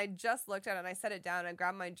 and I just looked at it and I set it down and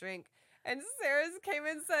grabbed my drink, and Sarah's came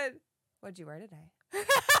in and said, "What'd you wear today?" And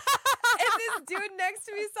this dude next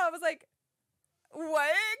to me saw was like,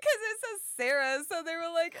 what? Because it says Sarah, so they were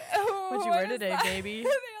like, oh, what'd you wear today, baby? They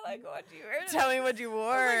were like, what'd you wear today? Tell me what you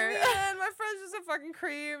wore. I was like, man, my friend's just a fucking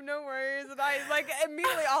creep, no worries. And I, like,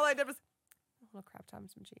 immediately all I did was, a little crop top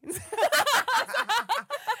and some jeans.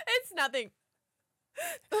 It's nothing.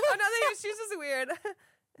 Oh, nothing. She's just weird.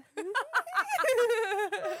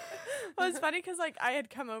 Well, it's funny because, like, I had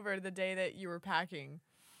come over the day that you were packing,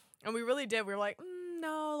 and we really did. We were like,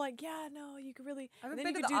 no, like, yeah, no, you could really, and then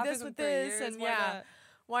you could do this with this, and yeah,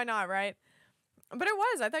 why not, right? But it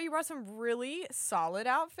was. I thought you brought some really solid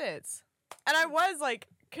outfits, and I was like,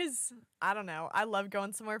 because I don't know, I love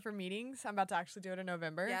going somewhere for meetings. I'm about to actually do it in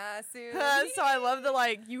November. Yeah, soon. So I love the,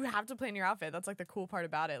 like, you have to plan your outfit. That's like the cool part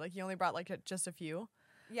about it. Like, you only brought like just a few.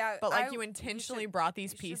 Yeah, but like you intentionally brought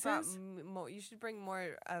these pieces. You should bring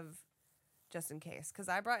more of just in case, because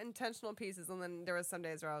I brought intentional pieces, and then there was some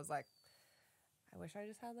days where I was like, I wish I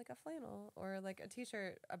just had like a flannel or like a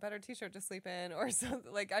t-shirt, a better t-shirt to sleep in, or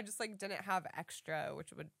something. Like I just like didn't have extra,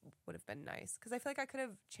 which would have been nice, because I feel like I could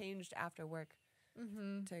have changed after work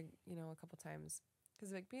to, you know, a couple times,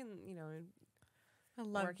 because like being, you know, I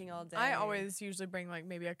love working all day. I always usually bring like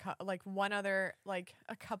maybe a couple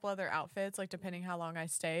other outfits, like depending how long I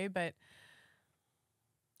stay. But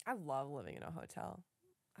I love living in a hotel.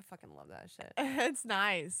 I fucking love that shit. It's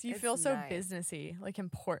nice. You feel so businessy, like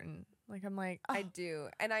important. Like I'm like, oh. I do.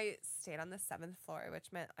 And I stayed on the 7th floor,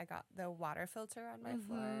 which meant I got the water filter on my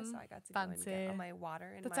floor, so I got to go and get all my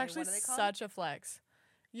water in. That's my, actually what are they called? Such a flex.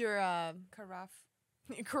 Your Carafes.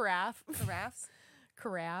 Carafe.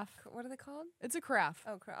 What are they called? It's a carafe.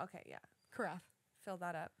 Oh, okay, yeah. Carafe. Fill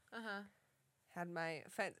that up. Uh-huh. Had my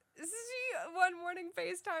she one morning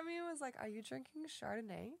FaceTime me and was like, "Are you drinking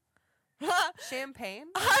Chardonnay? Champagne?"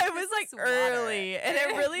 I was like early, and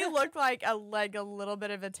it really looked like a little bit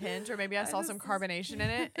of a tinge, or maybe I saw some carbonation in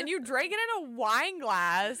it. And you drank it in a wine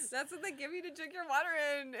glass. That's what they give you to drink your water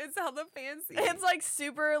in. It's hella fancy. It's like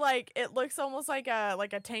super like it looks almost like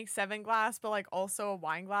a Tank 7 glass, but like also a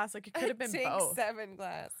wine glass. Like it could have been Tank both. 7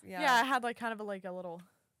 glass. Yeah. Yeah, it had like kind of a little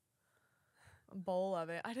bowl of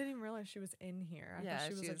it. I didn't even realize she was in here. I thought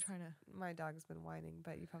she was like trying to. My dog's been whining,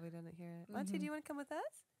 but you probably didn't hear it. Monty, do you want to come with us?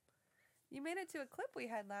 You made it to a clip we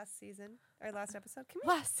had last season, or last episode. Come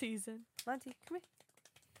here. Last season. Monty, come here.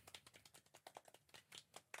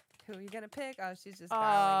 Who are you going to pick? Oh, she's just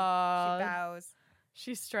bowing. She bows.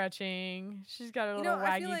 She's stretching. She's got a little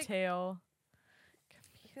waggy tail.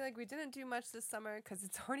 I feel like we didn't do much this summer because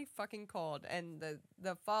it's already fucking cold, and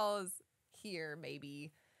the fall is here,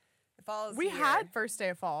 maybe. The fall is We here. had first day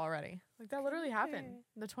of fall already. Like, that literally happened.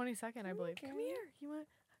 The 22nd, I believe. Okay. Come here. You want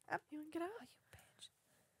up? You want to get up? Oh, you bitch.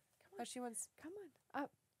 Come on. Oh, she wants... Come on.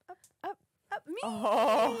 Up. Me!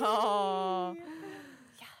 Oh.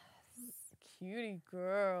 Yes. Cutie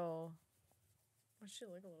girl. Does she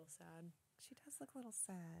look a little sad? She does look a little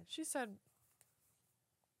sad. She said,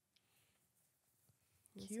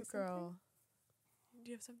 cute girl. Do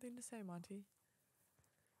you have something to say, Monty?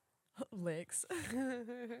 Licks.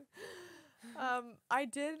 I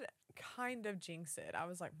did kind of jinx it. I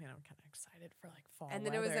was like, man, I'm kind of excited for like fall And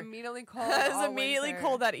then weather. it was immediately cold. It was immediately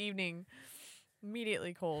cold that evening.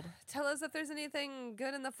 Immediately cold. Tell us if there's anything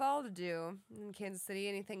good in the fall to do in Kansas City.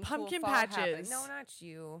 Anything Pumpkin cool fall patches. happening. No, not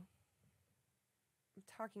you. I'm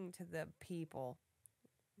talking to the people.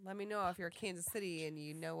 Let me know if you're Kansas City and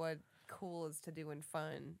you know what cool is to do in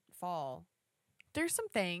fun fall. There's some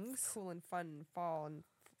things. Cool and fun fall and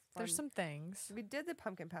fun. There's some things. We did the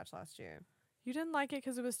pumpkin patch last year. You didn't like it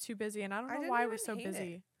because it was too busy, and I don't know didn't why it even was so hate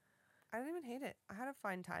busy. it. I didn't even hate it. I had a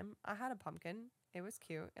fine time. I had a pumpkin. It was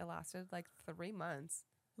cute. It lasted like 3 months.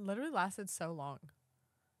 Literally lasted so long.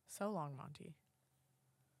 So long, Monty.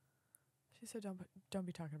 She said, don't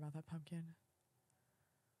be talking about that pumpkin.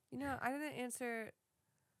 You know, I didn't answer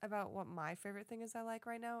about what my favorite thing is I like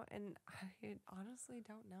right now, and I honestly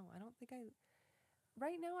don't know. I don't think I...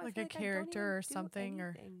 Right now, I Like feel a like character I or don't something,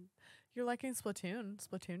 or anything. you're liking Splatoon.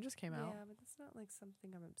 Splatoon just came out. Yeah, but it's not like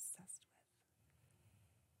something I'm obsessed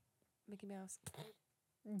with. Mickey Mouse.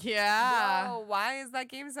 Yeah. Whoa, why is that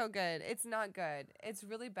game so good? It's not good. It's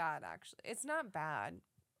really bad, actually. It's not bad.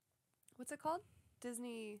 What's it called?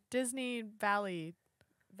 Disney Valley.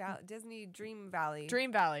 Disney Dream Valley.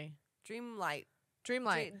 Dream Valley. Dreamlight.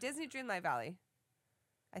 Disney Dreamlight Valley.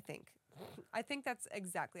 I think that's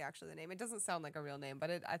exactly actually the name. It doesn't sound like a real name,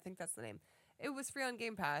 but I think that's the name. It was free on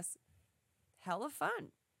Game Pass. Hella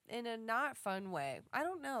fun. In a not fun way. I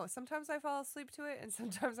don't know. Sometimes I fall asleep to it, and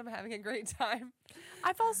sometimes I'm having a great time.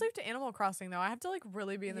 I fall asleep to Animal Crossing, though. I have to like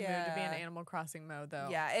really be in the mood to be in Animal Crossing mode, though.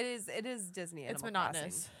 Yeah, it is Disney Animal It's monotonous.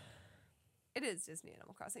 Crossing. It is Disney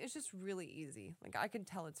Animal Crossing. It's just really easy. Like, I can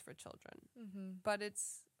tell it's for children. Mm-hmm. But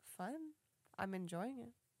it's fun. I'm enjoying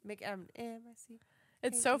it. Make M-I-C.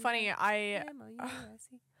 It's so funny. I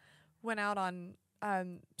M-O-U-S-E. went out on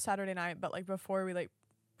Saturday night, but like before we like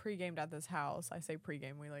pre-gamed at this house. I say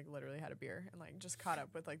pre-game, we like literally had a beer and like just caught up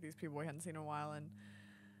with like these people we hadn't seen in a while. And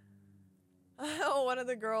one of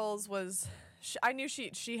the girls was, I knew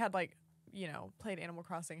she had like, you know, played Animal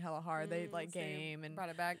Crossing hella hard. They like game and brought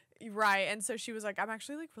it back. Right. And so she was like, I'm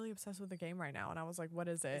actually like really obsessed with the game right now. And I was like, what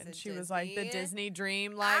is it? And she was like, the Disney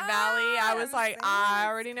Dreamlight Valley. I was like, I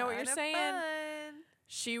already know what you're saying. Fun.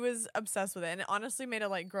 She was obsessed with it, and it honestly made a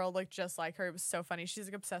like girl look just like her. It was so funny. She's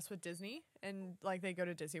like obsessed with Disney, and like they go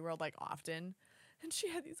to Disney World like often. And she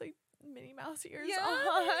had these like Minnie Mouse ears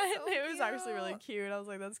on. So it was actually really cute. I was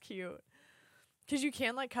like, that's cute, because you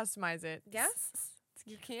can like customize it. Yes,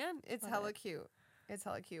 you can. It's hella cute. It's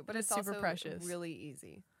hella cute, but it's super also precious. Really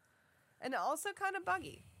easy, and also kind of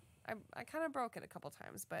buggy. I kind of broke it a couple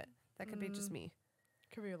times, but that could be just me.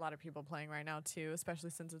 Could be a lot of people playing right now too, especially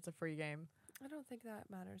since it's a free game. I don't think that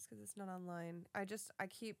matters because it's not online. I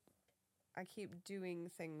keep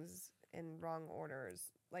doing things in wrong orders.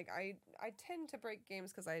 Like I tend to break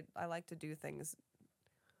games because I like to do things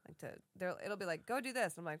it'll be like, go do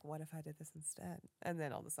this. I'm like, what if I did this instead? And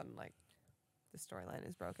then all of a sudden like the storyline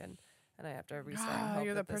is broken and I have to restart. And hope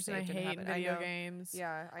you're the that person I hate in video games.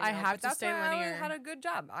 Yeah, I have to stay linear. I had a good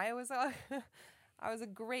job. I was a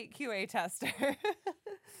great QA tester.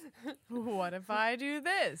 What if I do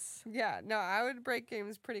this? Yeah, no, I would break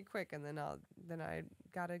games pretty quick, and then I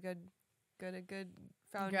got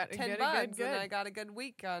found 10 bugs, and I got a good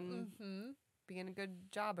week on being a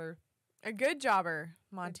good jobber. A good jobber,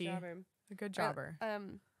 Monty. Good jobber. A good jobber.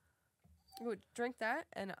 We'll drink that,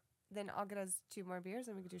 and then I'll get us 2 more beers,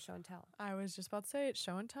 and we can do show and tell. I was just about to say it's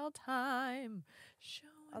show and tell time. Show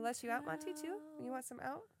and Unless you tell. out, Monty, too? You want some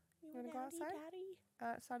out? You want to go outside? Daddy?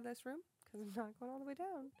 Outside of this room? Because I'm not going all the way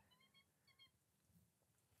down.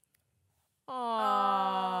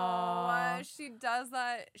 Aww. Oh, she does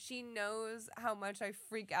that. She knows how much I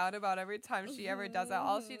freak out about every time she ever does that.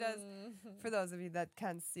 All she does, for those of you that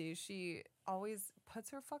can't see, she always puts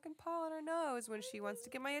her fucking paw on her nose when she wants to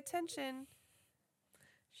get my attention.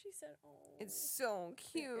 She said, "Oh, it's so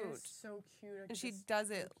cute." It is so cute. And she does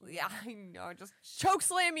it. Yeah, I know. Just choke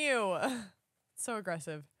slam you. So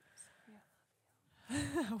aggressive. Yeah.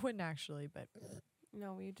 I wouldn't actually, but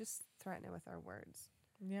no, we just threaten it with our words.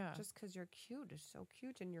 Yeah. Just because you're cute is so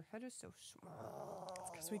cute and your head is so small.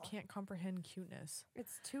 It's because we can't comprehend cuteness.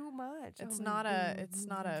 It's too much. It's not a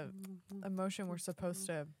emotion we're supposed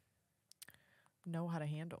to know how to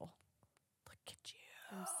handle. Look at you.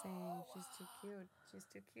 I'm saying she's too cute. She's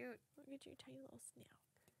too cute. Look at your tiny little snout.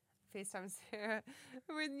 FaceTime Sarah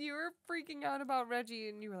when you were freaking out about Reggie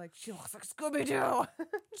and you were like, she looks like Scooby-Doo.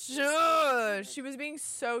 Shush. She was being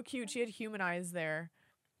so cute. She had human eyes there.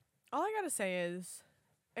 All I gotta say is,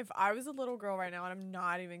 if I was a little girl right now, and I'm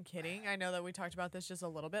not even kidding, I know that we talked about this just a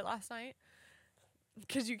little bit last night,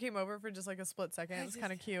 because you came over for just like a split second. It was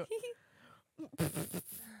kind of cute.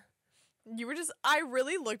 You were just, I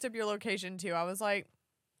really looked up your location too. I was like,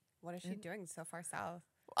 what is she doing so far south?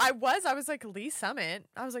 I was like, Lee Summit.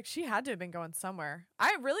 I was like, she had to have been going somewhere.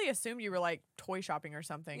 I really assumed you were like toy shopping or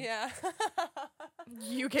something. Yeah.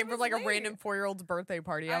 You came from like a random 4-year-old's birthday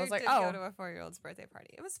party. I was like, I did go to a 4-year-old's birthday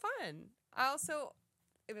party. It was fun.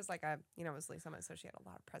 It was like it was Lee Summit, so she had a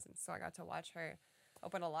lot of presents. So I got to watch her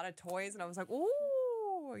open a lot of toys, and I was like,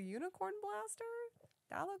 ooh, a unicorn blaster?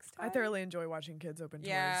 That looks tight. I thoroughly enjoy watching kids open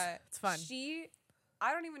toys. It's fun.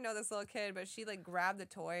 I don't even know this little kid, but she like grabbed the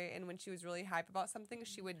toy, and when she was really hype about something,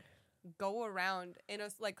 she would go around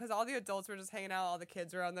because all the adults were just hanging out, all the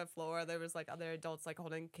kids were on the floor. There was like other adults like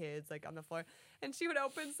holding kids like on the floor, and she would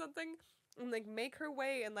open something and like make her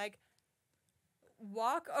way and like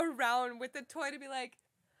walk around with the toy to be like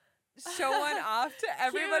showing off to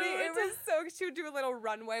everybody. Cute. It was so she would do a little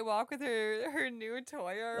runway walk with her new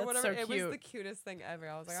toy or That's whatever. so It cute. was the cutest thing ever.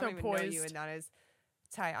 I was like, So I don't even know you, poised. and that is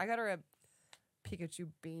tight. I got her a Pikachu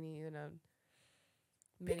beanie and a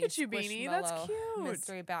mini Pikachu beanie, that's Squishmallow cute.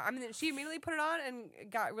 mystery bag. I mean, she immediately put it on and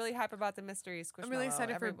got really hype about the mystery Squishmallow. I'm really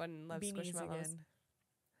excited for Everyone loves beanies Squishmallows. again.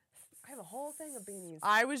 I have a whole thing of beanies.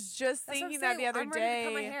 I was just That's what thinking I'm that the saying. other I'm day. ready to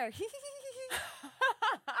cut my hair.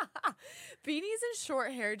 Beanies and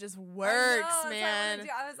short hair just I know, works, that's what I man. wanna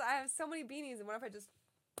do. I have so many beanies, and what if I just?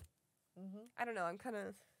 I don't know. I'm kind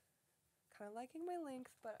of liking my length,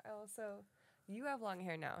 but I also you have long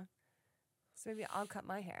hair now, so maybe I'll cut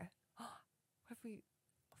my hair. What if we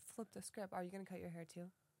flip the script? Are you gonna cut your hair too?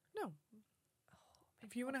 No.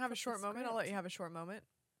 If you want to have a short moment, I'll let you have a short moment.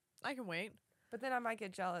 I can wait. But then I might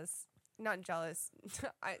get jealous. Not jealous.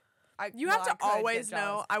 You well, have to I could always get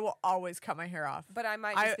jealous. know I will always cut my hair off. But I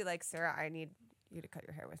might just be like, Sarah, I need you to cut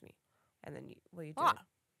your hair with me, and then will you do it?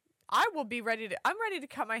 I will be ready to. I'm ready to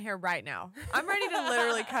cut my hair right now. I'm ready to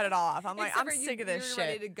literally cut it off. I'm like, Except I'm for sick of this you're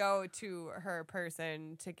shit. ready to go to her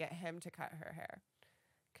person to get him to cut her hair,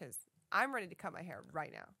 because I'm ready to cut my hair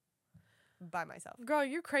right now, by myself. Girl,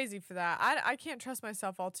 you're crazy for that. I can't trust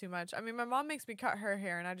myself all too much. I mean, my mom makes me cut her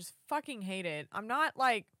hair, and I just fucking hate it. I'm not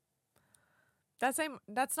like. That's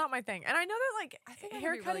not my thing. And I know that like I think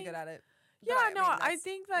hair I'm cutting, really good at it. Yeah, but no, I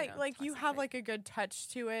think that like you toxic have trait. like a good touch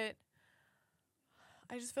to it.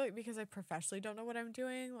 I just feel like because I professionally don't know what I'm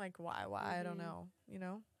doing, like why I don't know,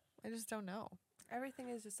 I just don't know. Everything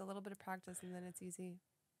is just a little bit of practice, and then it's easy.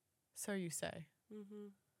 So you say. Mm-hmm.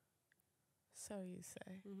 So you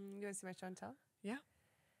say. Mm-hmm. You want to see my show and tell? Yeah.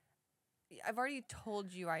 I've already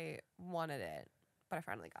told you I wanted it, but I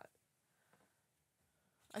finally got it.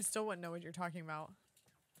 I still wouldn't know what you're talking about.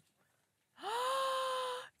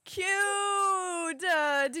 Cute!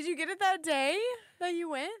 Did you get it that day that you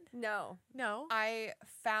went? No. No. I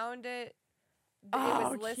found it. It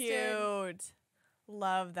Oh, was listed. cute.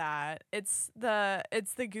 Love that. It's the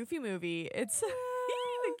Goofy movie. It's the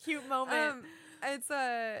cute moment. I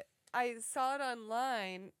saw it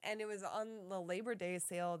online, and it was on the Labor Day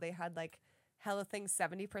sale. They had like hella things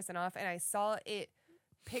 70% off, and I saw it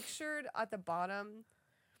pictured at the bottom,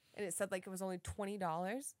 and it said like it was only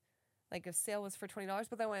 $20. Like a sale was for $20,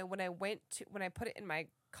 but then when I put it in my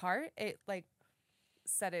cart, it like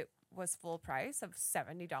said it was full price of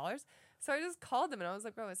 $70. So I just called them, and I was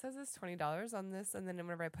like, "Bro, it says it's $20 on this," and then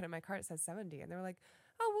whenever I put it in my cart, it says $70, and they were like,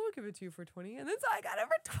 "Oh, we'll give it to you for $20," and then so I got it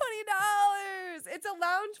for $20. It's a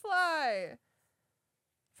lounge fly.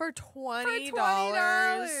 For $20. For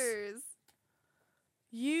 $20.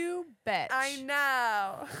 You bitch. I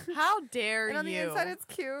know. How dare and on you? the inside, it's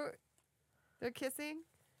cute. They're kissing.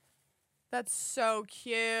 That's so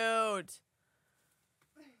cute.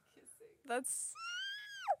 That's...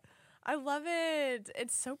 I love it.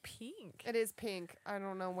 It's so pink. It is pink. I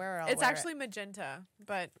don't know where else. It's actually magenta,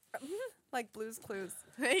 but... like Blue's Clues.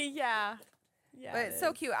 Yeah. Yeah. But it's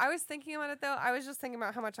so cute. I was thinking about it, though. I was just thinking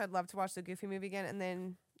about how much I'd love to watch the Goofy movie again, and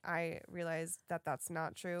then I realized that that's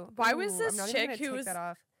not true. Why was this I'm not chick even who take was that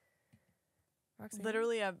off. Roxanne?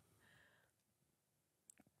 literally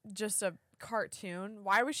just a cartoon?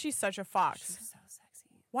 Why was she such a fox? She was so sexy.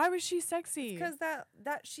 Why was she sexy? Because that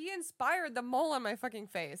she inspired the mole on my fucking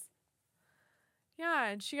face. Yeah,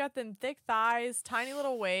 and she got them thick thighs, tiny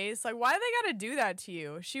little waist. Like, why do they gotta do that to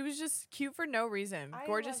you? She was just cute for no reason.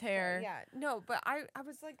 Gorgeous hair. Yeah, no, but I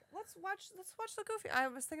was like, let's watch the Goofy. I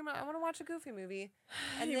was thinking about I want to watch a Goofy movie.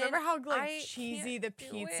 And you remember how like cheesy the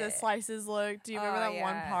pizza slices look? Do you remember that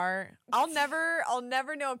one part? I'll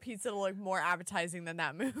never know a pizza to look more appetizing than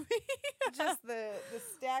that movie. Just the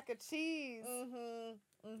stack of cheese.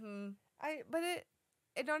 But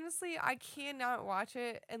it honestly, I cannot watch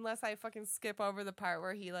it unless I fucking skip over the part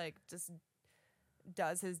where he like just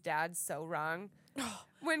does his dad so wrong.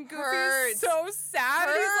 When Goofy's so sad,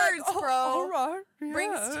 he's like, bro. All right, yeah.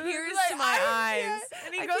 Brings tears to my eyes.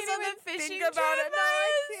 And he I goes can't on even the fishing think about trip. it. No,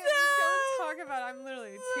 I can't. Don't talk about it. I'm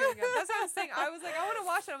literally tearing up. That's what I'm saying. I was like, I want to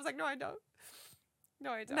watch it. I was like, no, I don't.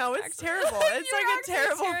 No, I don't. No, it's actually. terrible. It's like a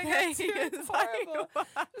terrible thing. It's horrible.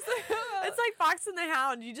 It's like Fox and the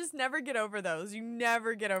Hound. You just never get over those. You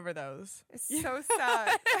never get over those. It's so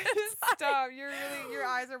sad. Stop. Your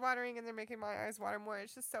eyes are watering and they're making my eyes water more.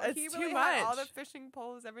 It's just so It's he too really much. had all the fishing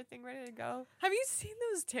poles, everything ready to go. Have you seen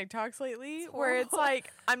those TikToks lately It's where it's horrible.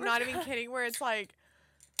 like, I'm not even kidding, where it's like,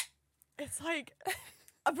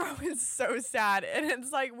 bro, it's so sad. And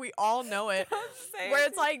it's like, we all know it. Where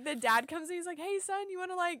it's like, the dad comes in, he's like, hey, son, you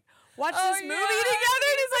want to like watch this movie together?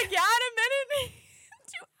 And he's like, yeah, in a minute.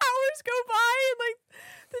 2 hours go by and like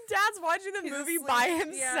the dad's watching the movie asleep. by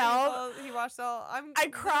himself. Yeah, he watched all. I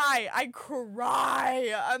cry.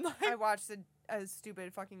 I'm like, I watched a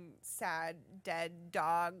stupid fucking sad dead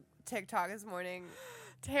dog TikTok this morning.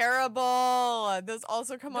 terrible. Those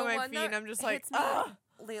also come on The my one feed and that I'm just like, hits me ugh.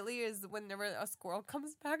 lately is whenever a squirrel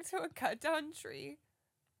comes back to a cut down tree.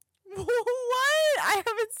 What? I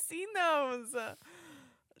haven't seen those.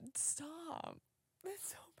 Stop. It's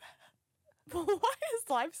so bad. Why is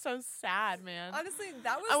life so sad, man? Honestly,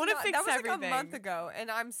 that was I wanna not- fix that was everything. like a month ago,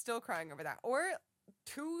 and I'm still crying over that. Or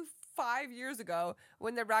 5 years ago,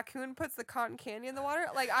 when the raccoon puts the cotton candy in the water,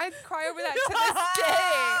 like I cry over that to this day.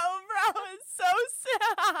 Oh, bro, it's so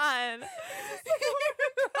sad.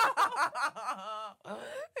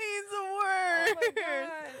 He's the worst. Oh my god.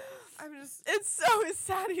 I'm just It's so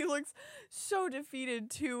sad. He looks so defeated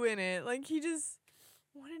too in it. Like he just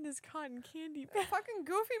wanted his cotton candy back. fucking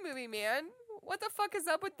Goofy movie, man. What the fuck is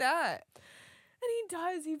up with that? And he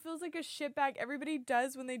does. He feels like a shitbag. Everybody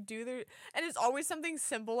does when they do their... And it's always something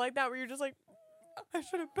simple like that where you're just like, I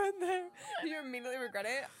should have been there. You immediately regret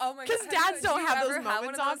it? Oh my god. 'Cause dads don't have those ever had one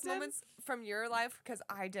moments of those often? moments from your life? Because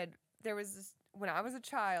I did. There was this... When I was a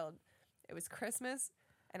child, it was Christmas,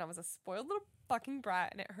 and I was a spoiled little fucking brat,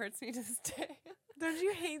 and it hurts me to this day. Don't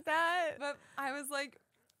you hate that? But I was like...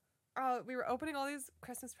 we were opening all these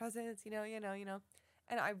Christmas presents, you know.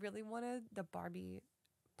 And I really wanted the Barbie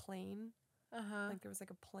plane. Uh-huh. Like there was like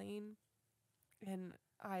a plane, and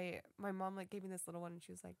my mom like gave me this little one, and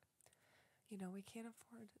she was like, we can't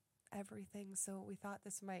afford everything, so we thought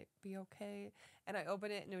this might be okay. And I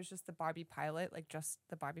opened it, and it was just the Barbie pilot, like just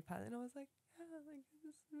the Barbie pilot, and I was like, yeah, like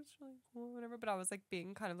this is really cool, whatever. But I was like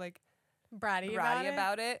being kind of like Bratty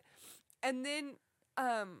about it. And then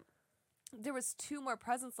there was 2 more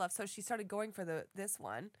presents left, so she started going for this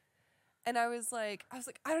one. And I was like, I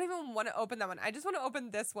don't even want to open that one. I just want to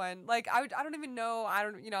open this one. Like, I don't even know. I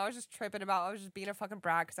was just tripping about, I was just being a fucking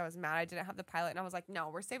brat because I was mad I didn't have the pilot. And I was like, no,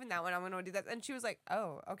 we're saving that one. I'm going to do that. And she was like,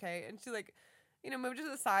 oh, okay. And she like, moved to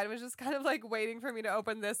the side and was just kind of like waiting for me to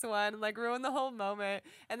open this one and like ruin the whole moment.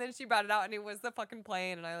 And then she brought it out and it was the fucking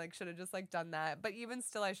plane. And I like should have just like done that. But even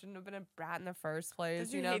still, I shouldn't have been a brat in the first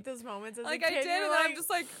place. Did you hate those moments as like a kid? I did, and then I'm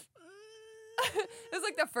just like... It's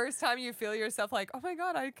like the first time you feel yourself like, oh my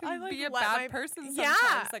god, I can be a bad person sometimes.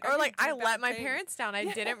 Yeah, like, or like I let let my parents down. I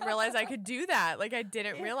didn't realize I could do that. Like I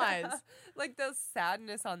didn't realize. Like the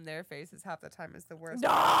sadness on their faces half the time is the worst. No,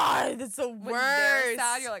 that's the When worst. they're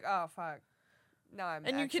sad, you're like, oh fuck. No, I'm.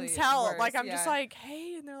 And you can actually tell. worse. Like I'm just like,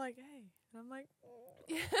 hey, and they're like, hey, and I'm like,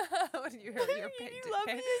 When you heard your pain. You love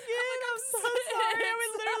me again. I'm so sorry. I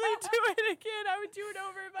would literally do it again. I would do it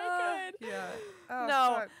over if I could. Yeah. Oh,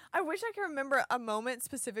 no, fuck. I wish I could remember a moment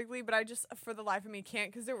specifically, but I just, for the life of me,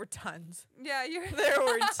 can't because there were tons. Yeah, there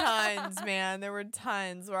were tons, man. There were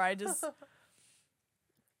tons where I just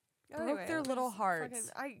broke their little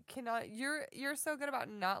hearts. I cannot. You're so good about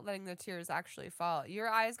not letting the tears actually fall. Your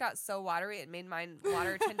eyes got so watery it made mine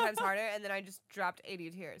water 10 times harder, and then I just dropped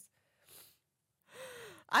 80 tears.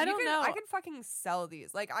 I don't know. I could fucking sell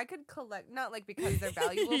these. Like, I could collect, not like because they're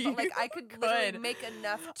valuable, but like I could literally make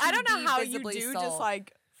enough to I don't know be how you visibly do sold. Just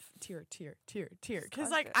like tear. Because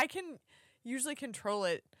like I can usually control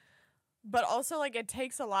it, but also like it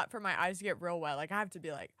takes a lot for my eyes to get real wet. Like I have to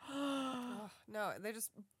be like, no, they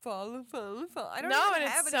just fall. I don't know. even And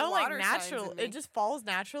have it's any so like water natural. signs in me. It just falls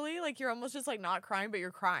naturally. Like you're almost just like not crying, but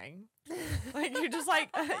you're crying. Like you're just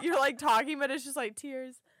like you're like talking, but it's just like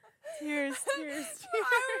tears. I remember I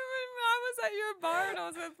was at your bar and I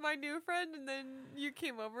was with my new friend, and then you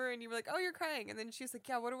came over and you were like, "Oh, you're crying," and then she's like,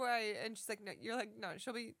 "Yeah, what do I?" And she's like, "No," you're like, "No,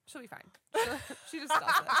 she'll be fine." She just does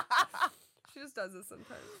it. She just does it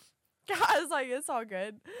sometimes. I was like, it's all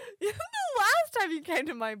good. The last time you came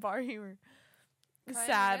to my bar, you were Crying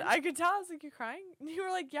sad. again? I could tell. I was like, you crying? And you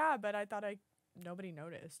were like, yeah, but I thought nobody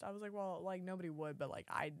noticed. I was like, well, like nobody would, but like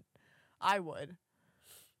I would.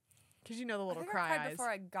 Because you know the little cry I cried eyes. before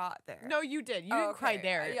I got there. No, you did. You didn't cry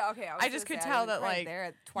there. Yeah, okay. I just could tell that like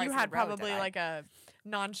you had probably like a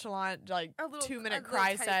nonchalant like 2-minute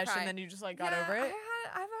cry sesh, and then you just like got over it.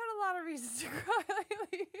 I've had a lot of reasons to cry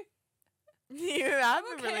lately. You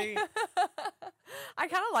haven't really. I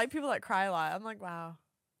kind of like people that cry a lot. I'm like, wow.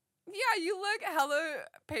 Yeah, you look hella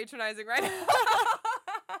patronizing right now.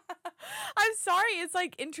 I'm sorry. It's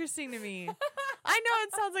like interesting to me. I know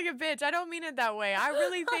it sounds like a bitch. I don't mean it that way. I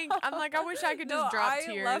really think I'm like I wish I could just drop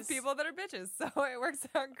tears. I love people that are bitches, so it works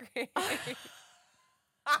out great.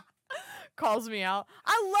 Calls me out.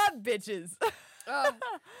 I love bitches.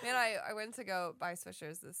 Man, I went to go buy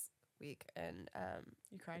Swishers this week, and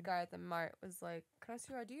you cried. The guy at the mart was like, "Can I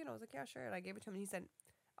see your ID?" And I was like, "Yeah, sure." And I gave it to him, and he said,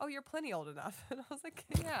 "Oh, you're plenty old enough." And I was like,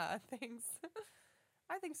 "Yeah, thanks."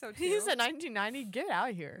 I think so too. He said 1990. Get out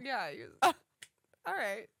of here. Yeah. All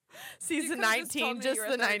right. Season 19, just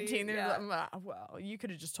the 19. Yeah. Well, you could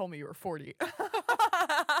have just told me you were 40. I feel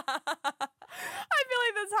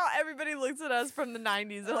like that's how everybody looks at us from the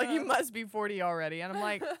 90s. They're like, you must be 40 already. And I'm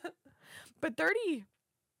like, but 30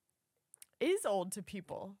 is old to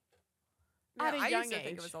people at a young age. I used to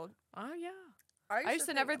think it was old. Oh, yeah. I used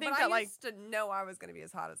to never think that, like, I used to know I was going to be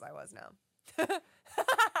as hot as I was now.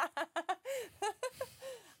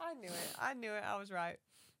 I knew it. I was right.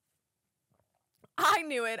 I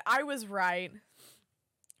knew it. I was right.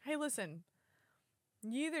 Hey, listen.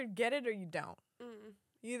 You either get it or you don't.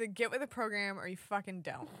 You either get with the program or you fucking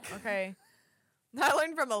don't, okay? I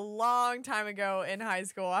learned from a long time ago in high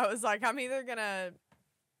school. I was like, I'm either going to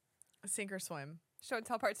sink or swim. Show and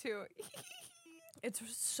tell part 2. It's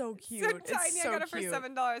so cute. So tiny. It's so I got it cute. for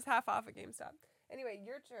 $7, half off at GameStop. Anyway,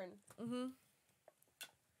 your turn. Mm-hmm.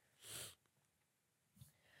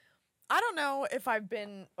 I don't know if I've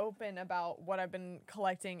been open about what I've been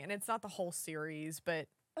collecting, and it's not the whole series, but,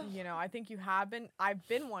 you know, I think you have been. I've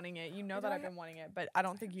been wanting it. You know that I've been wanting it, but I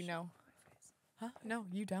don't think you know. Huh? No,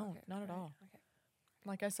 you don't. Okay, not at all. Okay.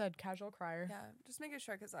 Like I said, casual crier. Yeah, just making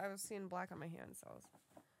sure, because I was seeing black on my hands, so I was...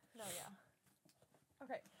 No, yeah.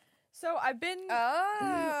 Okay. So I've been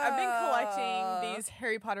collecting these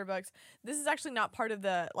Harry Potter books. This is actually not part of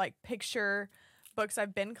the, like, picture books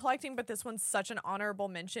I've been collecting, but this one's such an honorable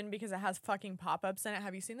mention because it has fucking pop-ups in it.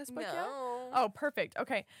 Have you seen this book yet? Oh, perfect.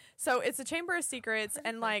 Okay. So it's a Chamber of Secrets,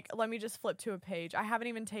 and like, let me just flip to a page. I haven't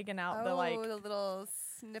even taken out the little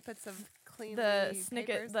snippets of clean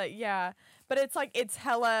snippet, but it's like, it's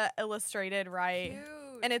hella illustrated, right?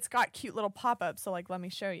 Cute. And it's got cute little pop-ups. So like, let me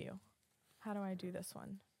show you. How do I do this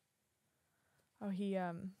one? Oh, I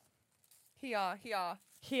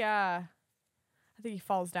think he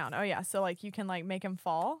falls down. Oh yeah, so like you can like make him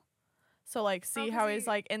fall. So like see how he's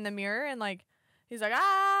like in the mirror and like he's like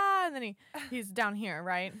and then he's down here,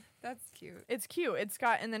 right? That's cute. It's cute. It's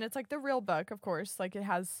got, and then it's like the real book, of course. Like it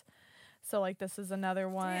has, so like this is another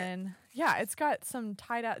one. Yeah, it's got some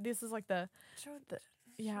tied out. This is like the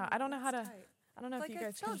I don't know how to. I don't know if you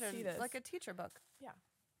guys can see this. Like a teacher book. Yeah.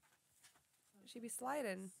 She be sliding.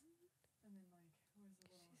 And then like where's the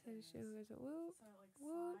little she was a whoop, so it like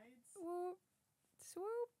whoop, slides whoop,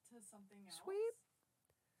 swoop, to something else. sweep.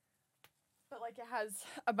 But like it has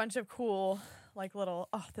a bunch of cool like little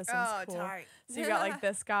this one's cool. Tight. So you got like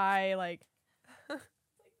this guy like like this.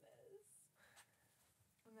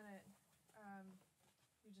 And then it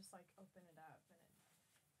you just like open it up and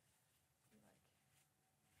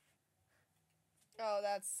Oh,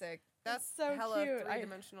 that's sick. That's so hella cute.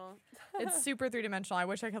 three-dimensional. It's super three-dimensional. I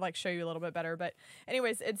wish I could like show you a little bit better, but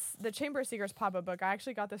anyways, it's the Chamber of Secrets pop-up book. I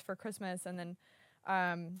actually got this for Christmas, and then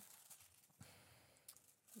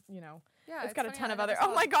Yeah, it's got a ton of other.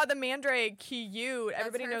 Oh my god, the Mandrake, cute.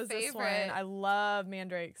 Everybody knows this one. favorite. I love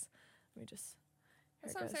Mandrakes. Let me just.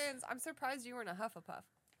 That's what I'm saying. I'm surprised you weren't a Hufflepuff.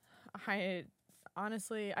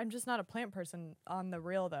 I'm just not a plant person on the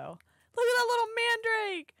real though. Look at that little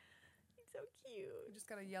Mandrake. He's so cute. You just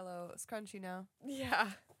got a yellow scrunchie now. Yeah.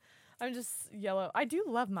 I'm just yellow. I do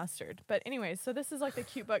love mustard. But anyways, so this is like the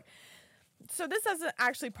cute book. So this isn't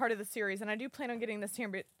actually part of the series, and I do plan on getting this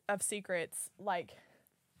Chamber of Secrets like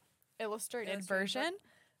illustrated version.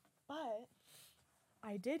 But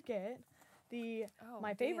I did get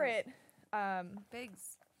my favorite big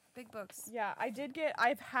books. Yeah,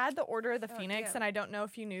 I've had the Order of the Phoenix, and I don't know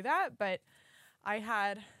if you knew that, but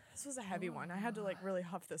this was a heavy one. I had to like really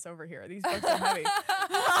huff this over here. These books are heavy.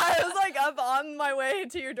 I was like up on my way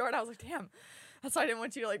to your door, and I was like, damn. That's why I didn't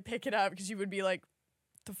want you to like pick it up, because you would be like,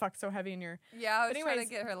 the fuck's so heavy in your... Yeah, I was trying to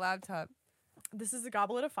get her laptop. This is a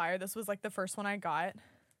Goblet of Fire. This was like the first one I got.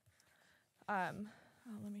 Let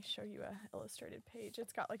me show you a illustrated page.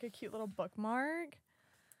 It's got like a cute little bookmark.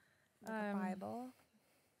 Like a Bible.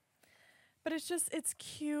 But it's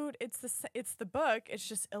cute. It's the book. It's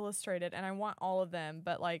just illustrated, and I want all of them.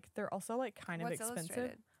 But like they're also like kind of expensive.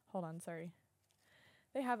 Illustrated? Hold on, sorry.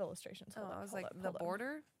 They have illustrations. Hold I was like the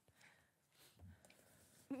border.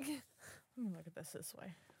 Let me look at this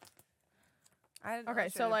way. Okay,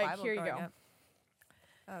 so like Bible here you go.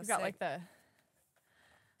 Oh, You've got like the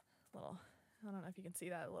little. I don't know if you can see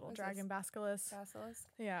that little dragon basilisk.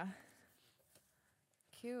 Yeah.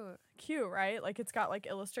 Cute, right? Like it's got like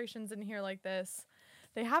illustrations in here like this.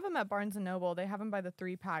 They have them at Barnes & Noble. They have them by the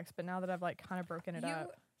 3-packs, but now that I've like kind of broken it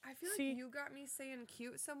up. I feel like you got me saying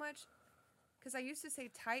cute so much because I used to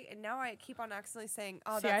say tight, and now I keep on accidentally saying,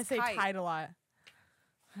 oh, that's tight. I say tight a lot.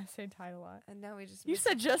 I say tight a lot. And now we just... You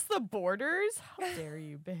said just the borders? How dare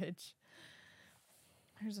you, bitch.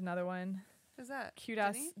 Here's another one. Who's that?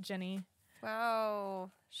 Cute-ass Jenny.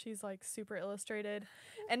 Wow. She's like super illustrated.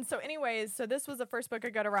 And so anyways, so this was the first book I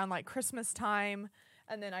got around like Christmas time.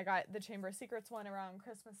 And then I got the Chamber of Secrets one around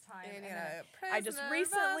Christmas time. And I just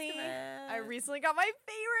recently got my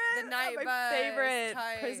favorite. The Night Bus. Favorite.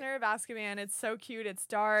 Prisoner of Azkaban. It's so cute. It's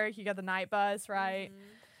dark. You got the Night Bus, right? Mm-hmm.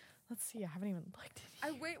 Let's see. I haven't even looked at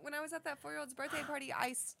it. When I was at that 4-year-old's birthday party,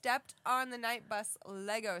 I stepped on the Night Bus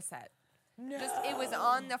Lego set. No. It was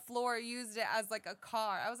on the floor, used it as like a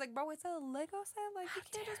car. I was like, bro, it's a Lego set. Like, you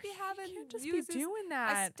can't just be doing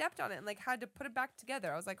that. I stepped on it and like had to put it back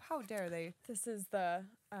together. I was like, how dare they? This is the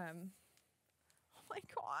oh my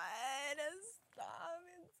god, stop!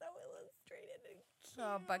 It's so illustrated and cute.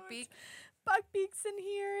 Oh, Buckbeak. Buckbeak's in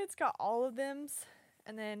here. It's got all of them,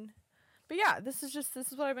 and then, but yeah, this is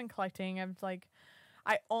what I've been collecting.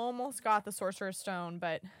 I almost got the Sorcerer's Stone,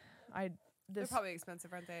 but they're probably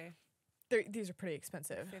expensive, aren't they? These are pretty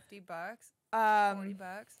expensive. $50, $40,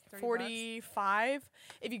 $30. 45.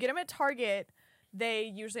 If you get them at Target, they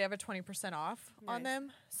usually have a 20% off on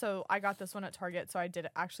them. So I got this one at Target, so I did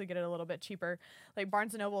actually get it a little bit cheaper. Like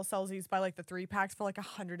Barnes & Noble sells these by like the 3-packs for like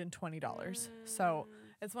 $120. So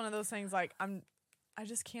it's one of those things like I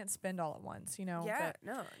just can't spend all at once, you know. Yeah, but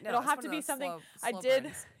no. It'll have to be something slow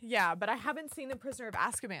burns. Yeah, but I haven't seen The Prisoner of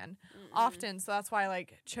Azkaban often, so that's why I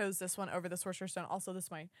like chose this one over The Sorcerer's Stone. Also, this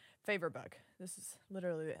is my favorite book. This is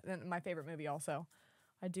literally my favorite movie. Also,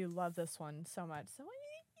 I do love this one so much. So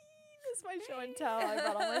this is my show and tell. I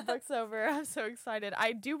brought all my books over. I'm so excited.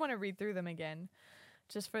 I do want to read through them again,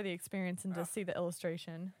 just for the experience and to see the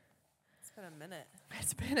illustration. It's been a minute.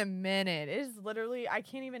 It's been a minute. It is literally. I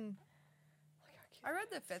can't even. I read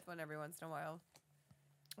the 5th one every once in a while.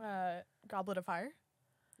 Goblet of Fire?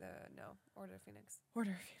 No, Order of Phoenix.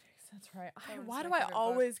 Order of Phoenix, that's right. Why do I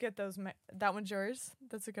always get those? That one's yours?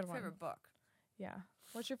 That's a good one. Favorite book? Yeah.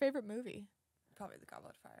 What's your favorite movie? Probably The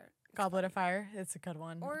Goblet of Fire. Goblet of Fire? It's a good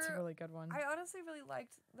one. It's a really good one. I honestly really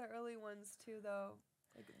liked the early ones too, though.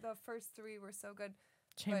 Like the first 3 were so good.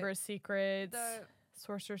 Chamber of Secrets.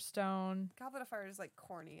 Sorcerer's Stone. Goblet of Fire is like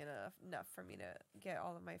corny enough for me to get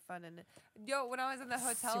all of my fun in it. Yo, when I was in the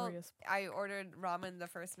hotel, I ordered ramen the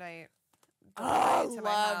first night. I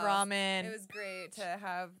love ramen. It was great to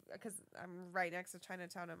have because I'm right next to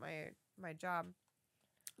Chinatown at my job.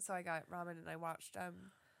 So I got ramen and I watched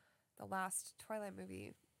the last Twilight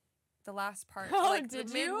movie. The last part,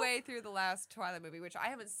 midway through the last Twilight movie, which I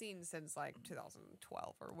haven't seen since like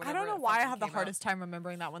 2012 or whatever. I don't know why I have the hardest time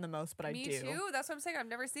remembering that one the most, but I do. Me too. That's what I'm saying. I've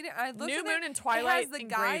never seen it. I looked New at Moon and Twilight. It has the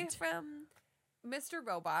guy from Mr.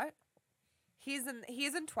 Robot. He's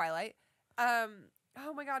in Twilight,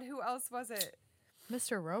 Oh my God, who else was it?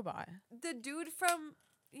 Mr. Robot. The dude from,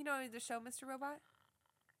 the show Mr. Robot?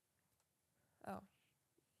 Oh.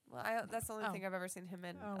 Well, that's the only thing I've ever seen him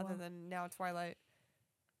in, other than now Twilight.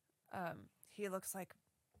 He looks like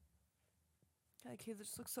he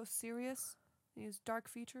just looks so serious. He has dark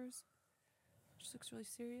features. Just looks really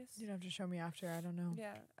serious. You'd have to show me after. I don't know.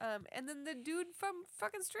 Yeah. And then the dude from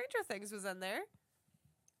fucking Stranger Things was in there.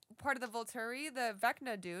 Part of the Volturi, the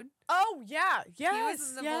Vecna dude. Oh yeah, yes, he was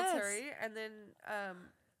in the Volturi, and then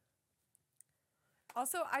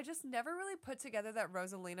also I just never really put together that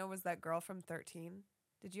Rosalina was that girl from 13.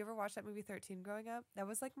 Did you ever watch that movie 13 growing up? That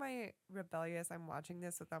was like my rebellious I'm watching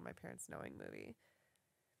this without my parents knowing movie.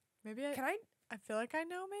 Maybe I feel like I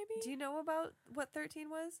know maybe. Do you know about what 13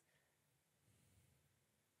 was?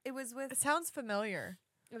 It was with... It sounds familiar.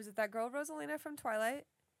 It was with that girl Rosalina from Twilight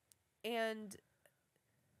and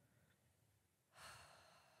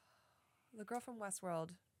the girl from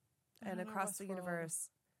Westworld and Across the Universe.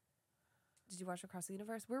 Did you watch Across the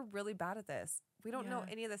Universe? We're really bad at this. We don't know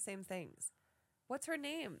any of the same things. What's her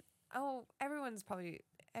name? Oh, anyone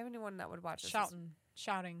that would watch this.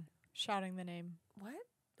 Shouting the name. What?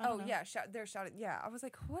 Oh, yeah, they're shouting. Yeah, I was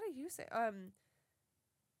like, what are you saying?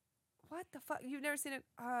 What the fuck? You've never seen it?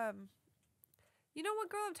 You know what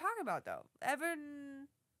girl I'm talking about though?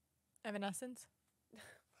 Evanescence.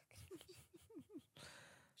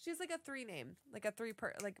 She's like a 3 name, like a 3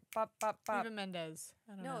 like bop bop bop. Eva Mendes.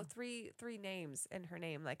 I don't know. No, three names in her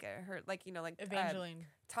name, like her, like like Evangeline,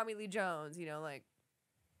 Tommy Lee Jones, like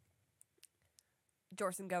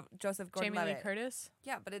Joseph Jamie Gordon-Levitt. Lee Curtis.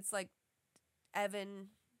 Yeah, but it's like Evan.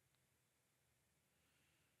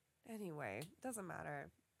 Anyway, doesn't matter.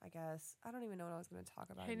 I guess I don't even know what I was going to talk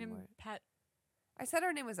about anymore. I said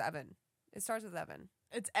her name was Evan. It starts with Evan.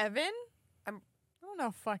 It's Evan. I don't know,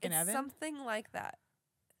 fucking Evan. Something like that.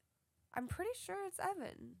 I'm pretty sure it's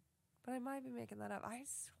Evan, but I might be making that up. I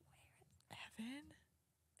swear. Evan?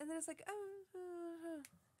 And then it's like,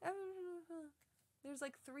 there's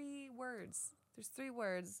like 3 words. There's 3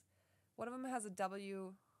 words. One of them has a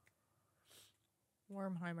W.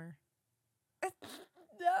 Wormheimer.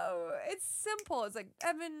 No, it's simple. It's like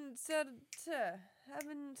Evan said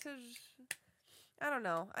Evan to. I don't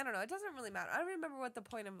know. It doesn't really matter. I don't remember what the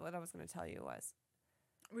point of what I was going to tell you was.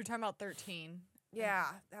 We were talking about 13. Yeah,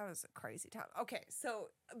 that was a crazy time. Okay, so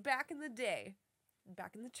back in the day,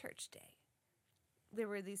 back in the church day, there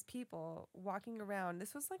were these people walking around.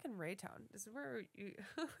 This was like in Raytown. This is where you.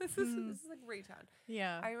 This is like Raytown.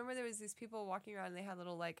 Yeah. I remember there was these people walking around. And they had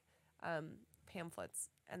little like pamphlets,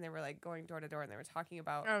 and they were like going door to door, and they were talking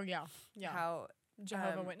about. Oh yeah. How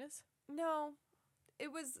Jehovah's Witness? No,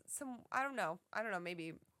 it was some. I don't know.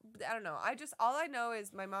 Maybe I don't know. All I know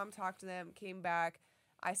is my mom talked to them, came back.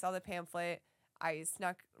 I saw the pamphlet. I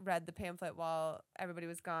read the pamphlet while everybody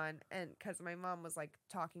was gone, and because my mom was like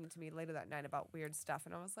talking to me later that night about weird stuff,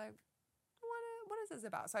 and I was like, what is this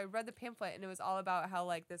about? So I read the pamphlet, and it was all about how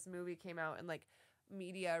like this movie came out, and like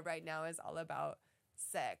media right now is all about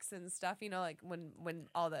sex and stuff, like when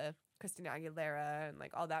all the Christina Aguilera and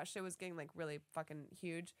like all that shit was getting like really fucking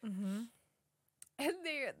huge. Mm-hmm. And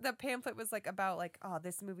the pamphlet was like about like, oh,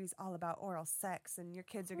 this movie's all about oral sex, and your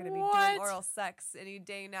kids are gonna be doing oral sex any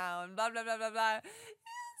day now, and blah blah blah blah blah.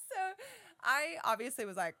 So I obviously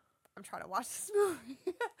was like, I'm trying to watch this movie,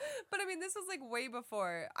 but I mean, this was like way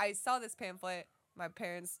before I saw this pamphlet. My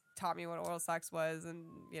parents taught me what oral sex was, and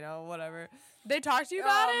whatever. They talked to you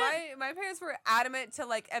about it. My parents were adamant to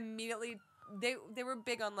like immediately. They were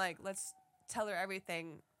big on like, let's tell her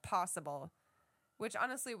everything possible, which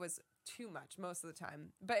honestly was too much most of the time.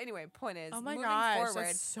 But anyway, point is, oh my moving gosh, forward,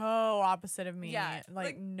 that's so opposite of me. Yeah,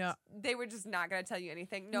 like no, they were just not gonna tell you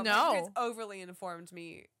anything. No, my parents overly informed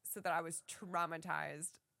me so that I was traumatized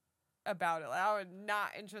about it. Like, I was not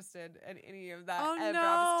interested in any of that ever. No.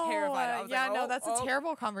 I was terrified. I was like, that's a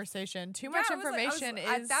terrible conversation. Too much information is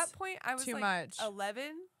at that point. I was too like much. 11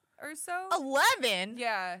 or so. 11?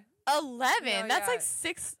 Yeah. 11. No, that's like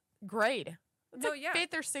 6th grade. It's like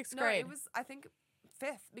 5th or 6th grade. It was I think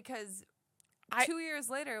 5th because 2 years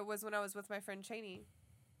later was when I was with my friend Cheney.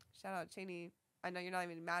 Shout out Cheney. I know you're not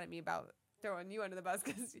even mad at me about throwing you under the bus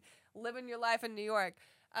because living your life in New York.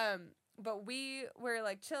 But we were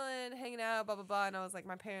like chilling, hanging out, blah blah blah, and I was like,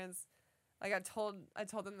 my parents, like I told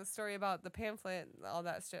them the story about the pamphlet and all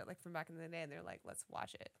that shit, like from back in the day, and they're like, let's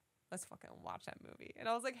watch it. Let's fucking watch that movie. And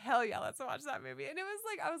I was like, hell yeah, let's watch that movie. And it was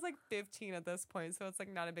like, I was like 15 at this point, so it's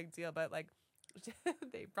like not a big deal, but like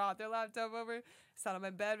they brought their laptop over, sat on my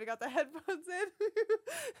bed. We got the headphones in. We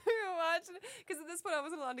were watching it. Because at this point, I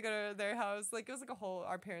wasn't allowed to go to their house. Like, it was like a whole,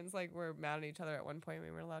 our parents, like, were mad at each other at one point.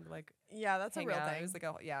 We weren't allowed to, like, yeah, that's a real out. thing. It was like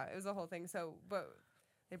it was a whole thing. So, but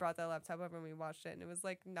they brought their laptop over and we watched it, and it was,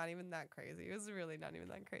 like, not even that crazy. It was really not even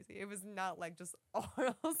that crazy. It was not, like, just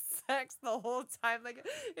oral sex the whole time. Like,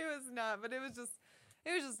 it was not, but it was just,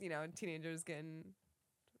 you know, teenagers going.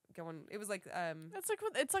 It was like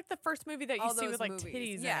it's like the first movie that you see with like movies.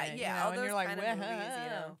 titties yeah, in it, yeah, you know, all and those you're like, kind of movies, you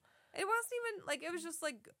know. It wasn't even like, it was just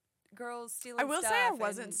like girls stealing I will stuff say I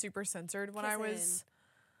wasn't super censored when I was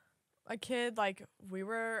a kid. Like, we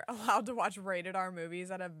were allowed to watch rated R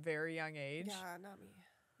movies at a very young age. Yeah, not me.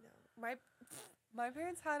 No, my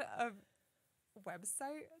parents had a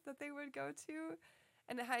website that they would go to,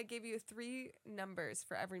 and it gave you 3 numbers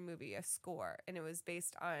for every movie, a score, and it was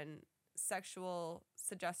based on sexually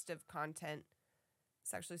suggestive content,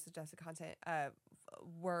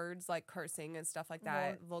 words like cursing and stuff like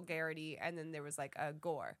that, vulgarity, and then there was like a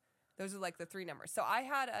gore. Those are like the 3 numbers. So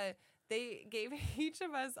they gave each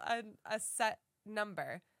of us a set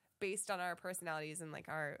number based on our personalities and like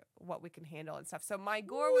what we can handle and stuff. So my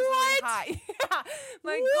gore was really high. Yeah,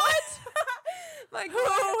 my gore. Like, who,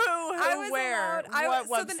 I was where? Allowed,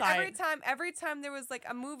 what so website? then every time there was like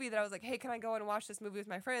a movie that I was like, hey, can I go and watch this movie with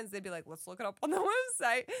my friends? They'd be like, let's look it up on the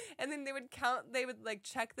website. And then they would like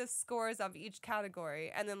check the scores of each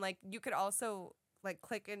category. And then like you could also like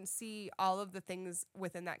click and see all of the things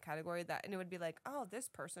within that category and it would be like, oh, this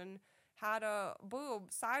person had a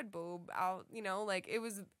side boob out, you know, like it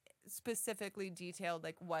was specifically detailed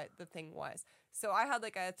like what the thing was. So I had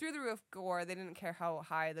like a through the roof gore. They didn't care how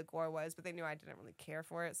high the gore was, but they knew I didn't really care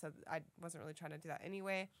for it, so I wasn't really trying to do that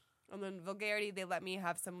anyway. And then vulgarity, they let me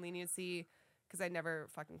have some leniency because I never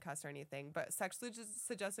fucking cussed or anything, but sexually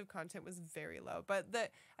suggestive content was very low. But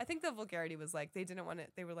I think the vulgarity was like they didn't want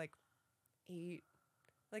it. They were like 8,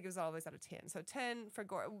 like it was always out of 10. So 10 for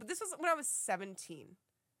gore. But this was when I was 17.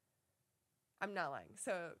 I'm not lying.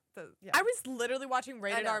 So I was literally watching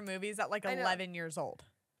rated R movies at like 11 years old.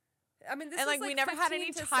 I mean, this and was like we never had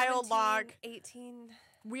any child lock. 18.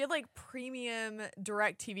 We had like premium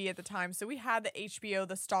direct TV at the time, so we had the HBO,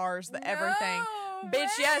 the Stars, the everything. Bitch,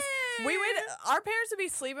 yes. Our parents would be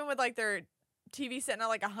sleeping with like their TV sitting at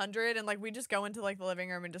like 100, and like we just go into like the living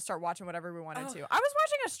room and just start watching whatever we wanted to. I was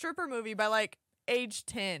watching a stripper movie by like age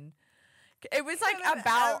 10. It was like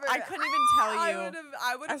I couldn't even tell you.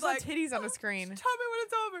 I saw like, titties on the screen. Tell me when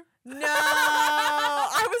it's over. No,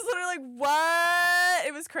 I was literally like, what?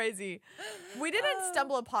 It was crazy. We didn't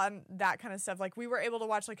stumble upon that kind of stuff. Like we were able to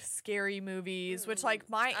watch like scary movies, which like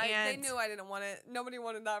my aunt. They knew I didn't want it. Nobody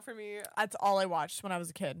wanted that for me. That's all I watched when I was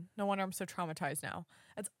a kid. No wonder I'm so traumatized now.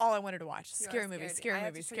 That's all I wanted to watch. Scary movies. Scary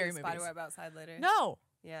movies. Scary movies. Spiderweb outside later. No.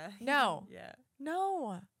 Yeah. No. Yeah.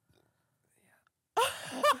 No. Yeah.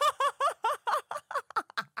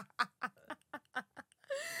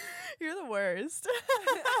 You're the worst.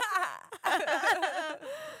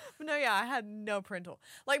 But no, yeah, I had no parental.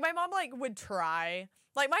 Like my mom like would try.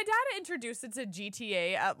 Like my dad introduced it to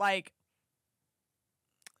GTA at like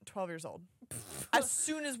 12 years old. As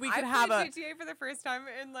soon as we could have GTA for the first time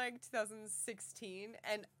in like 2016,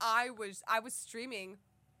 and I was streaming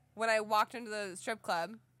when I walked into the strip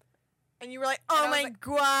club. And you were like, oh my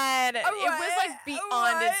God. It was like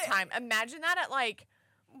beyond its time. Imagine that at like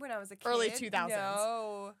when I was a kid. Early 2000s.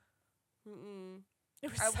 No.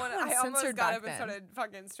 It was I almost got up and started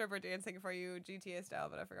fucking stripper dancing for you GTA style,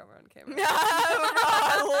 but I forgot we're on camera.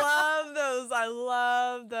 I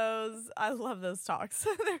love those. I love those talks.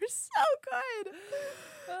 They're so good.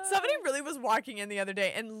 Somebody really was walking in the other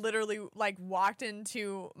day and literally like walked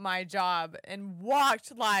into my job and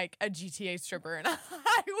walked like a GTA stripper, and I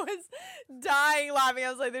was dying laughing.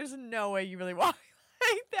 I was like, there's no way you really walk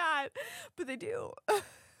like that. But they do.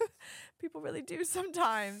 People really do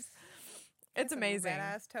sometimes. It's amazing. Red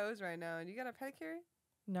ass toes right now. You got a pedicure?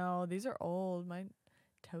 No, these are old. My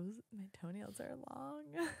toenails are long.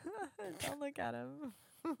 Don't look at them.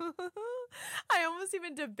 I almost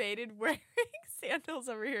even debated wearing sandals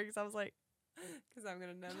over here because I was like, because I'm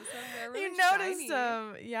gonna notice them. They're really you noticed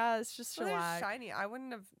them. Yeah, it's just they're shiny. I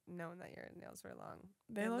wouldn't have known that your nails were long.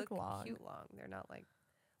 They look long. Cute long. They're not like.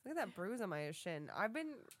 Look at that bruise on my shin. I've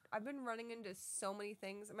been running into so many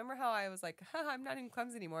things. Remember how I was like, I'm not even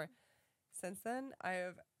clumsy anymore. Since then, I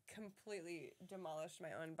have completely demolished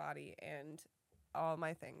my own body and all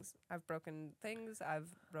my things. I've broken things. I've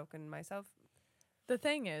broken myself. The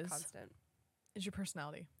thing is your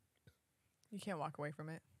personality. You can't walk away from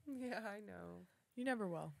it. Yeah, I know. You never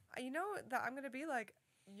will. You know that I'm going to be like,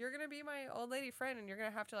 you're going to be my old lady friend, and you're going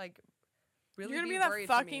to have to like really You're gonna be be that worried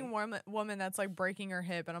fucking woman that's like breaking her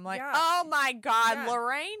hip, and I'm like, Yeah. oh my god, Yeah.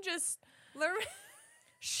 Lorraine just. Lorraine.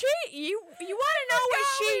 You want to know what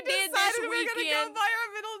she did this We're gonna go weekend? by our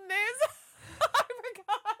middle names. I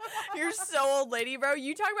forgot. You're so old lady, bro.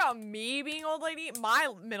 You talk about me being old lady.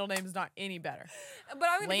 My middle name's not any better. But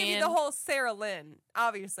I'm gonna give you the whole Sarah Lynn.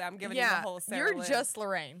 Obviously, I'm giving you the whole Sarah Lynn. You're just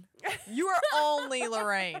Lorraine. You are only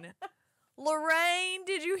Lorraine. Lorraine,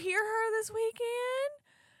 did you hear her this weekend?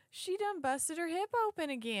 She done busted her hip open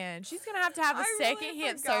again. She's gonna have to have a second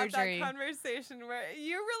hip surgery. That conversation where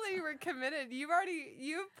you really were committed. You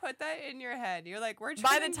put that in your head. You're like, we're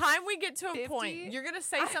by the time we get to a 50? point, you're gonna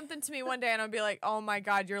say something to me one day, and I'll be like, oh my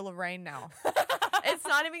god, you're Lorraine now. It's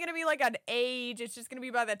not even gonna be like an age. It's just gonna be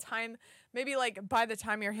by the time, maybe like by the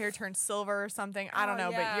time your hair turns silver or something. I don't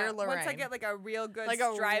know, but you're Lorraine. Once I get like a real good like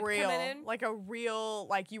stripe real, coming in, like a real,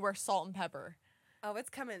 like you are salt and pepper. Oh,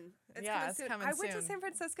 it's coming. It's coming soon. I went to San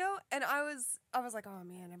Francisco and I was like, oh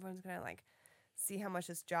man, everyone's gonna like see how much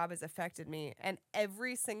this job has affected me. And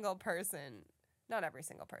every single person, not every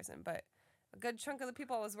single person, but a good chunk of the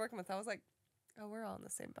people I was working with, I was like, oh, we're all in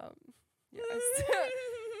the same boat. Yes.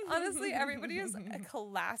 Honestly, everybody is a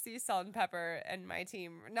classy salt and pepper, and my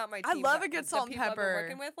team, not my team. I love a good salt and pepper. I've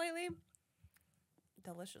been working with lately,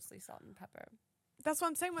 deliciously salt and pepper. That's what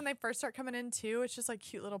I'm saying. When they first start coming in too, it's just like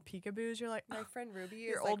cute little peekaboos. You're like, my friend Ruby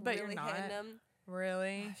you're is old, like but really you're not. hitting them.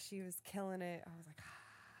 Really? She was killing it. I was like,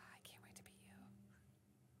 I can't wait to be you.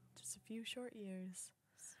 Just a few short years.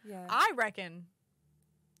 Yeah. I reckon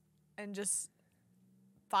in just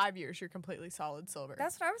 5 years, you're completely solid silver.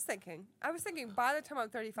 That's what I was thinking. I was thinking by the time I'm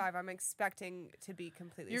 35, I'm expecting to be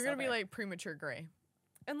completely You're silver. going to be like premature gray.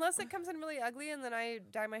 Unless it comes in really ugly and then I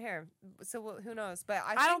dye my hair. So who knows? But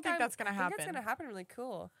I don't think that's going to happen. I think it's going to happen really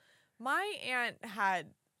cool. My aunt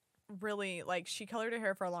had really, like, she colored her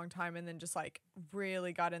hair for a long time and then just, like,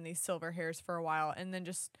 really got in these silver hairs for a while and then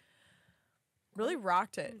just really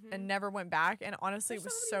rocked it and never went back. And honestly, it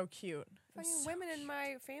was so cute. Fucking women in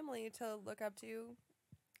my family to look up to.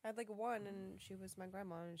 I had, like, one, and she was my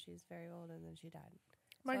grandma, and she's very old, and then she died.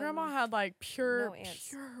 My grandma had like pure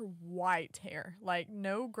white hair, like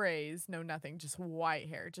no grays, no nothing, just white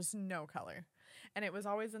hair, just no color. And it was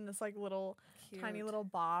always in this like little tiny little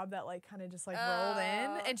bob that like kind of just like rolled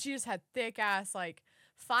in. And she just had thick ass, like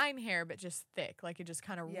fine hair, but just thick. Like it just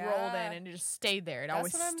kind of rolled in and it just stayed there. It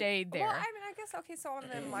always stayed there. Well, I mean, I guess, okay, so on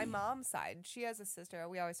my mom's side, she has a sister.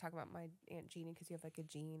 We always talk about my Aunt Jeannie because you have like a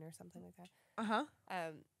Jean or something like that. Uh-huh.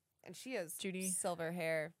 And she has Judy. Silver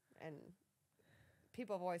hair, and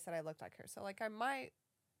people have always said I looked like her. So, like, I might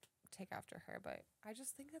take after her, but I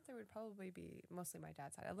just think that there would probably be mostly my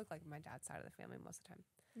dad's side. I look like my dad's side of the family most of the time.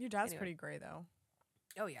 Your dad's pretty gray, though.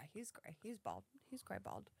 Oh, yeah, he's gray. He's bald. He's gray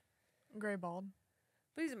bald. Gray bald.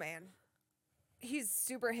 But he's a man. He's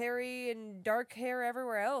super hairy and dark hair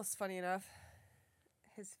everywhere else, funny enough.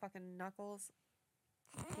 His fucking knuckles,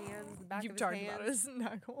 hands, the back of his hands. You've talked about his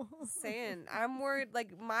knuckles. Saying, I'm worried,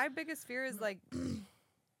 like, my biggest fear is, like...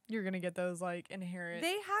 You're going to get those, like, inherent...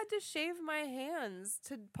 They had to shave my hands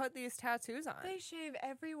to put these tattoos on. They shave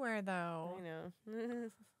everywhere, though. I know.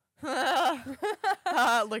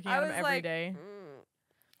 Looking at them every day.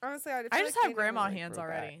 Honestly, I just have grandma hands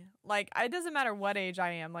already. Like, it doesn't matter what age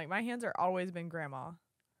I am. Like, my hands are always been grandma.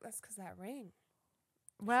 That's because that ring.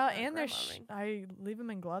 Well, and they're I leave them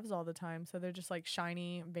in gloves all the time, so they're just like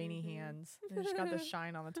shiny, veiny hands. They just got the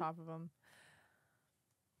shine on the top of them.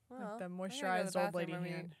 Well, like the moisturized old lady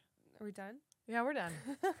hand. Are we done? Yeah, we're done.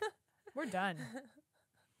 We're done.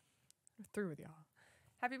 We're through with y'all.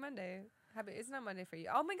 Happy Monday. It's not Monday for you.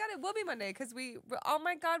 Oh my God, it will be Monday because we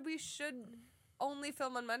should only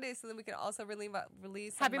film on Mondays so then we can also release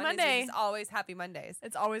Happy on Monday. It's always Happy Mondays.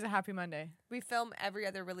 It's always a Happy Monday. We film every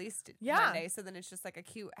other released Monday, so then it's just like a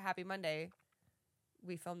cute Happy Monday.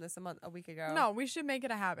 We filmed this a week ago. No, we should make it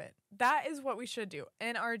a habit. That is what we should do.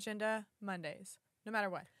 In our agenda, Mondays. No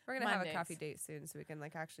matter what. We're going to have a coffee date soon so we can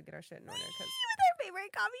like actually get our shit in order. With our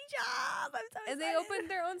favorite coffee shop. I'm so excited. And they opened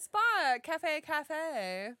their own spot, Cafe.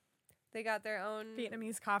 They got their own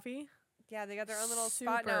Vietnamese coffee. Yeah, they got their own little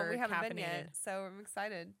spot now. We haven't been yet, so I'm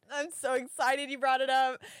excited. I'm so excited you brought it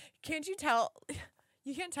up. Can't you tell?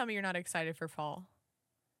 You can't tell me you're not excited for fall.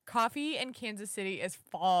 Coffee in Kansas City is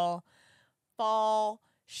fall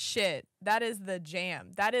shit. That is the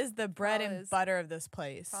jam. That is the bread and butter of this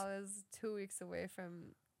place. Fall is 2 weeks away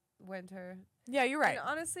from winter. Yeah, you're right. And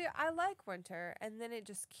honestly, I like winter, and then it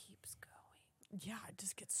just keeps going. Yeah, it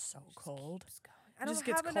just gets so cold. I don't just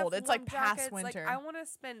gets have cold. enough It's like warm past jackets. winter. Like, I want to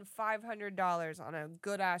spend $500 on a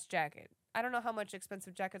good ass jacket. I don't know how much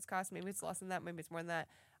expensive jackets cost. Maybe it's less than that. Maybe it's more than that.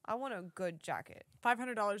 I want a good jacket.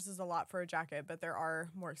 $500 is a lot for a jacket, but there are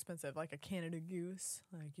more expensive, like a Canada Goose.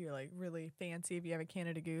 Like you're like really fancy if you have a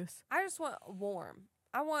Canada Goose. I just want warm.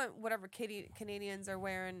 I want whatever Canadians are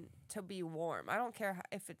wearing to be warm. I don't care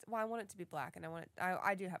if it's. Well, I want it to be black, and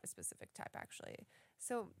I do have a specific type actually.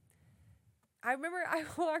 So, I remember I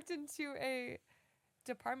walked into a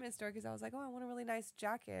department store because I was like, oh, I want a really nice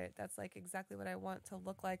jacket that's like exactly what I want to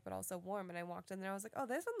look like, but also warm. And I walked in there, I was like, oh,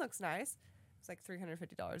 this one looks nice. It's like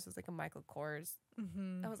 $350. It was like a Michael Kors.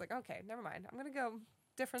 I was like, okay, never mind. I'm gonna go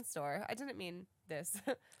different store. I didn't mean this.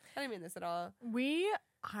 I didn't mean this at all.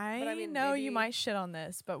 I know you might shit on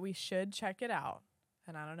this, but we should check it out.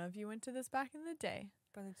 And I don't know if you went to this back in the day.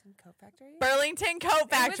 Burlington Coat Factory? Burlington Coat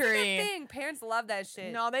Factory. It was like a thing. Parents love that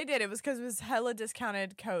shit. No, they did. It was because it was hella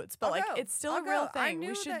discounted coats. But it's still a real thing. I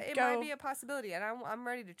knew that it might be a possibility, and I'm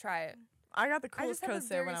ready to try it. I got the coolest coats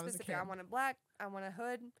there when I was a kid. I want it black. I want a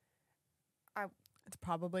hood. It's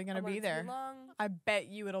probably going to be there. I bet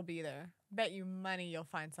you it'll be there. Bet you money you'll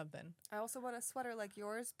find something. I also want a sweater like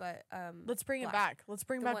yours, but let's bring it back. Let's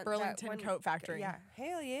bring back Burlington Coat Factory. Yeah.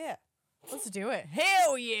 Hell yeah. Let's do it.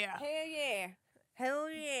 Hell yeah. Hell yeah.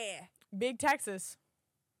 Hell yeah. Big Texas.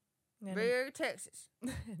 Big Texas.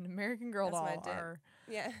 An American Girl doll.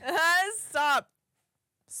 Yeah. Stop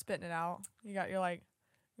spitting it out. You got your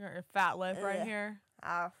fat lip right here.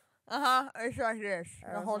 It's like this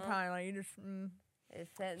the whole time. Like you just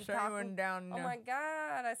it's showing down. Oh my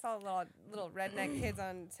god! I saw little redneck kids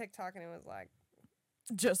on TikTok, and it was like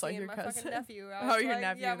just like your my cousin. Fucking nephew. Oh, your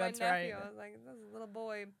nephew. Yeah, that's my nephew. right. I was like, this is a little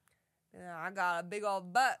boy. Yeah, I got a big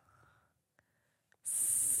old butt.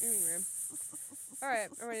 All right,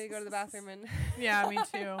 I'm ready to go to the bathroom and. Yeah, me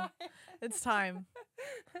too. It's time.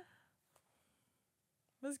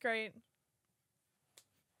 It was great.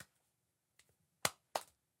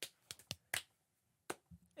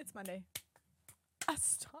 It's Monday.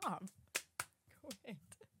 Stop. Quit.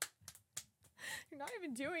 You're not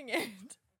even doing it.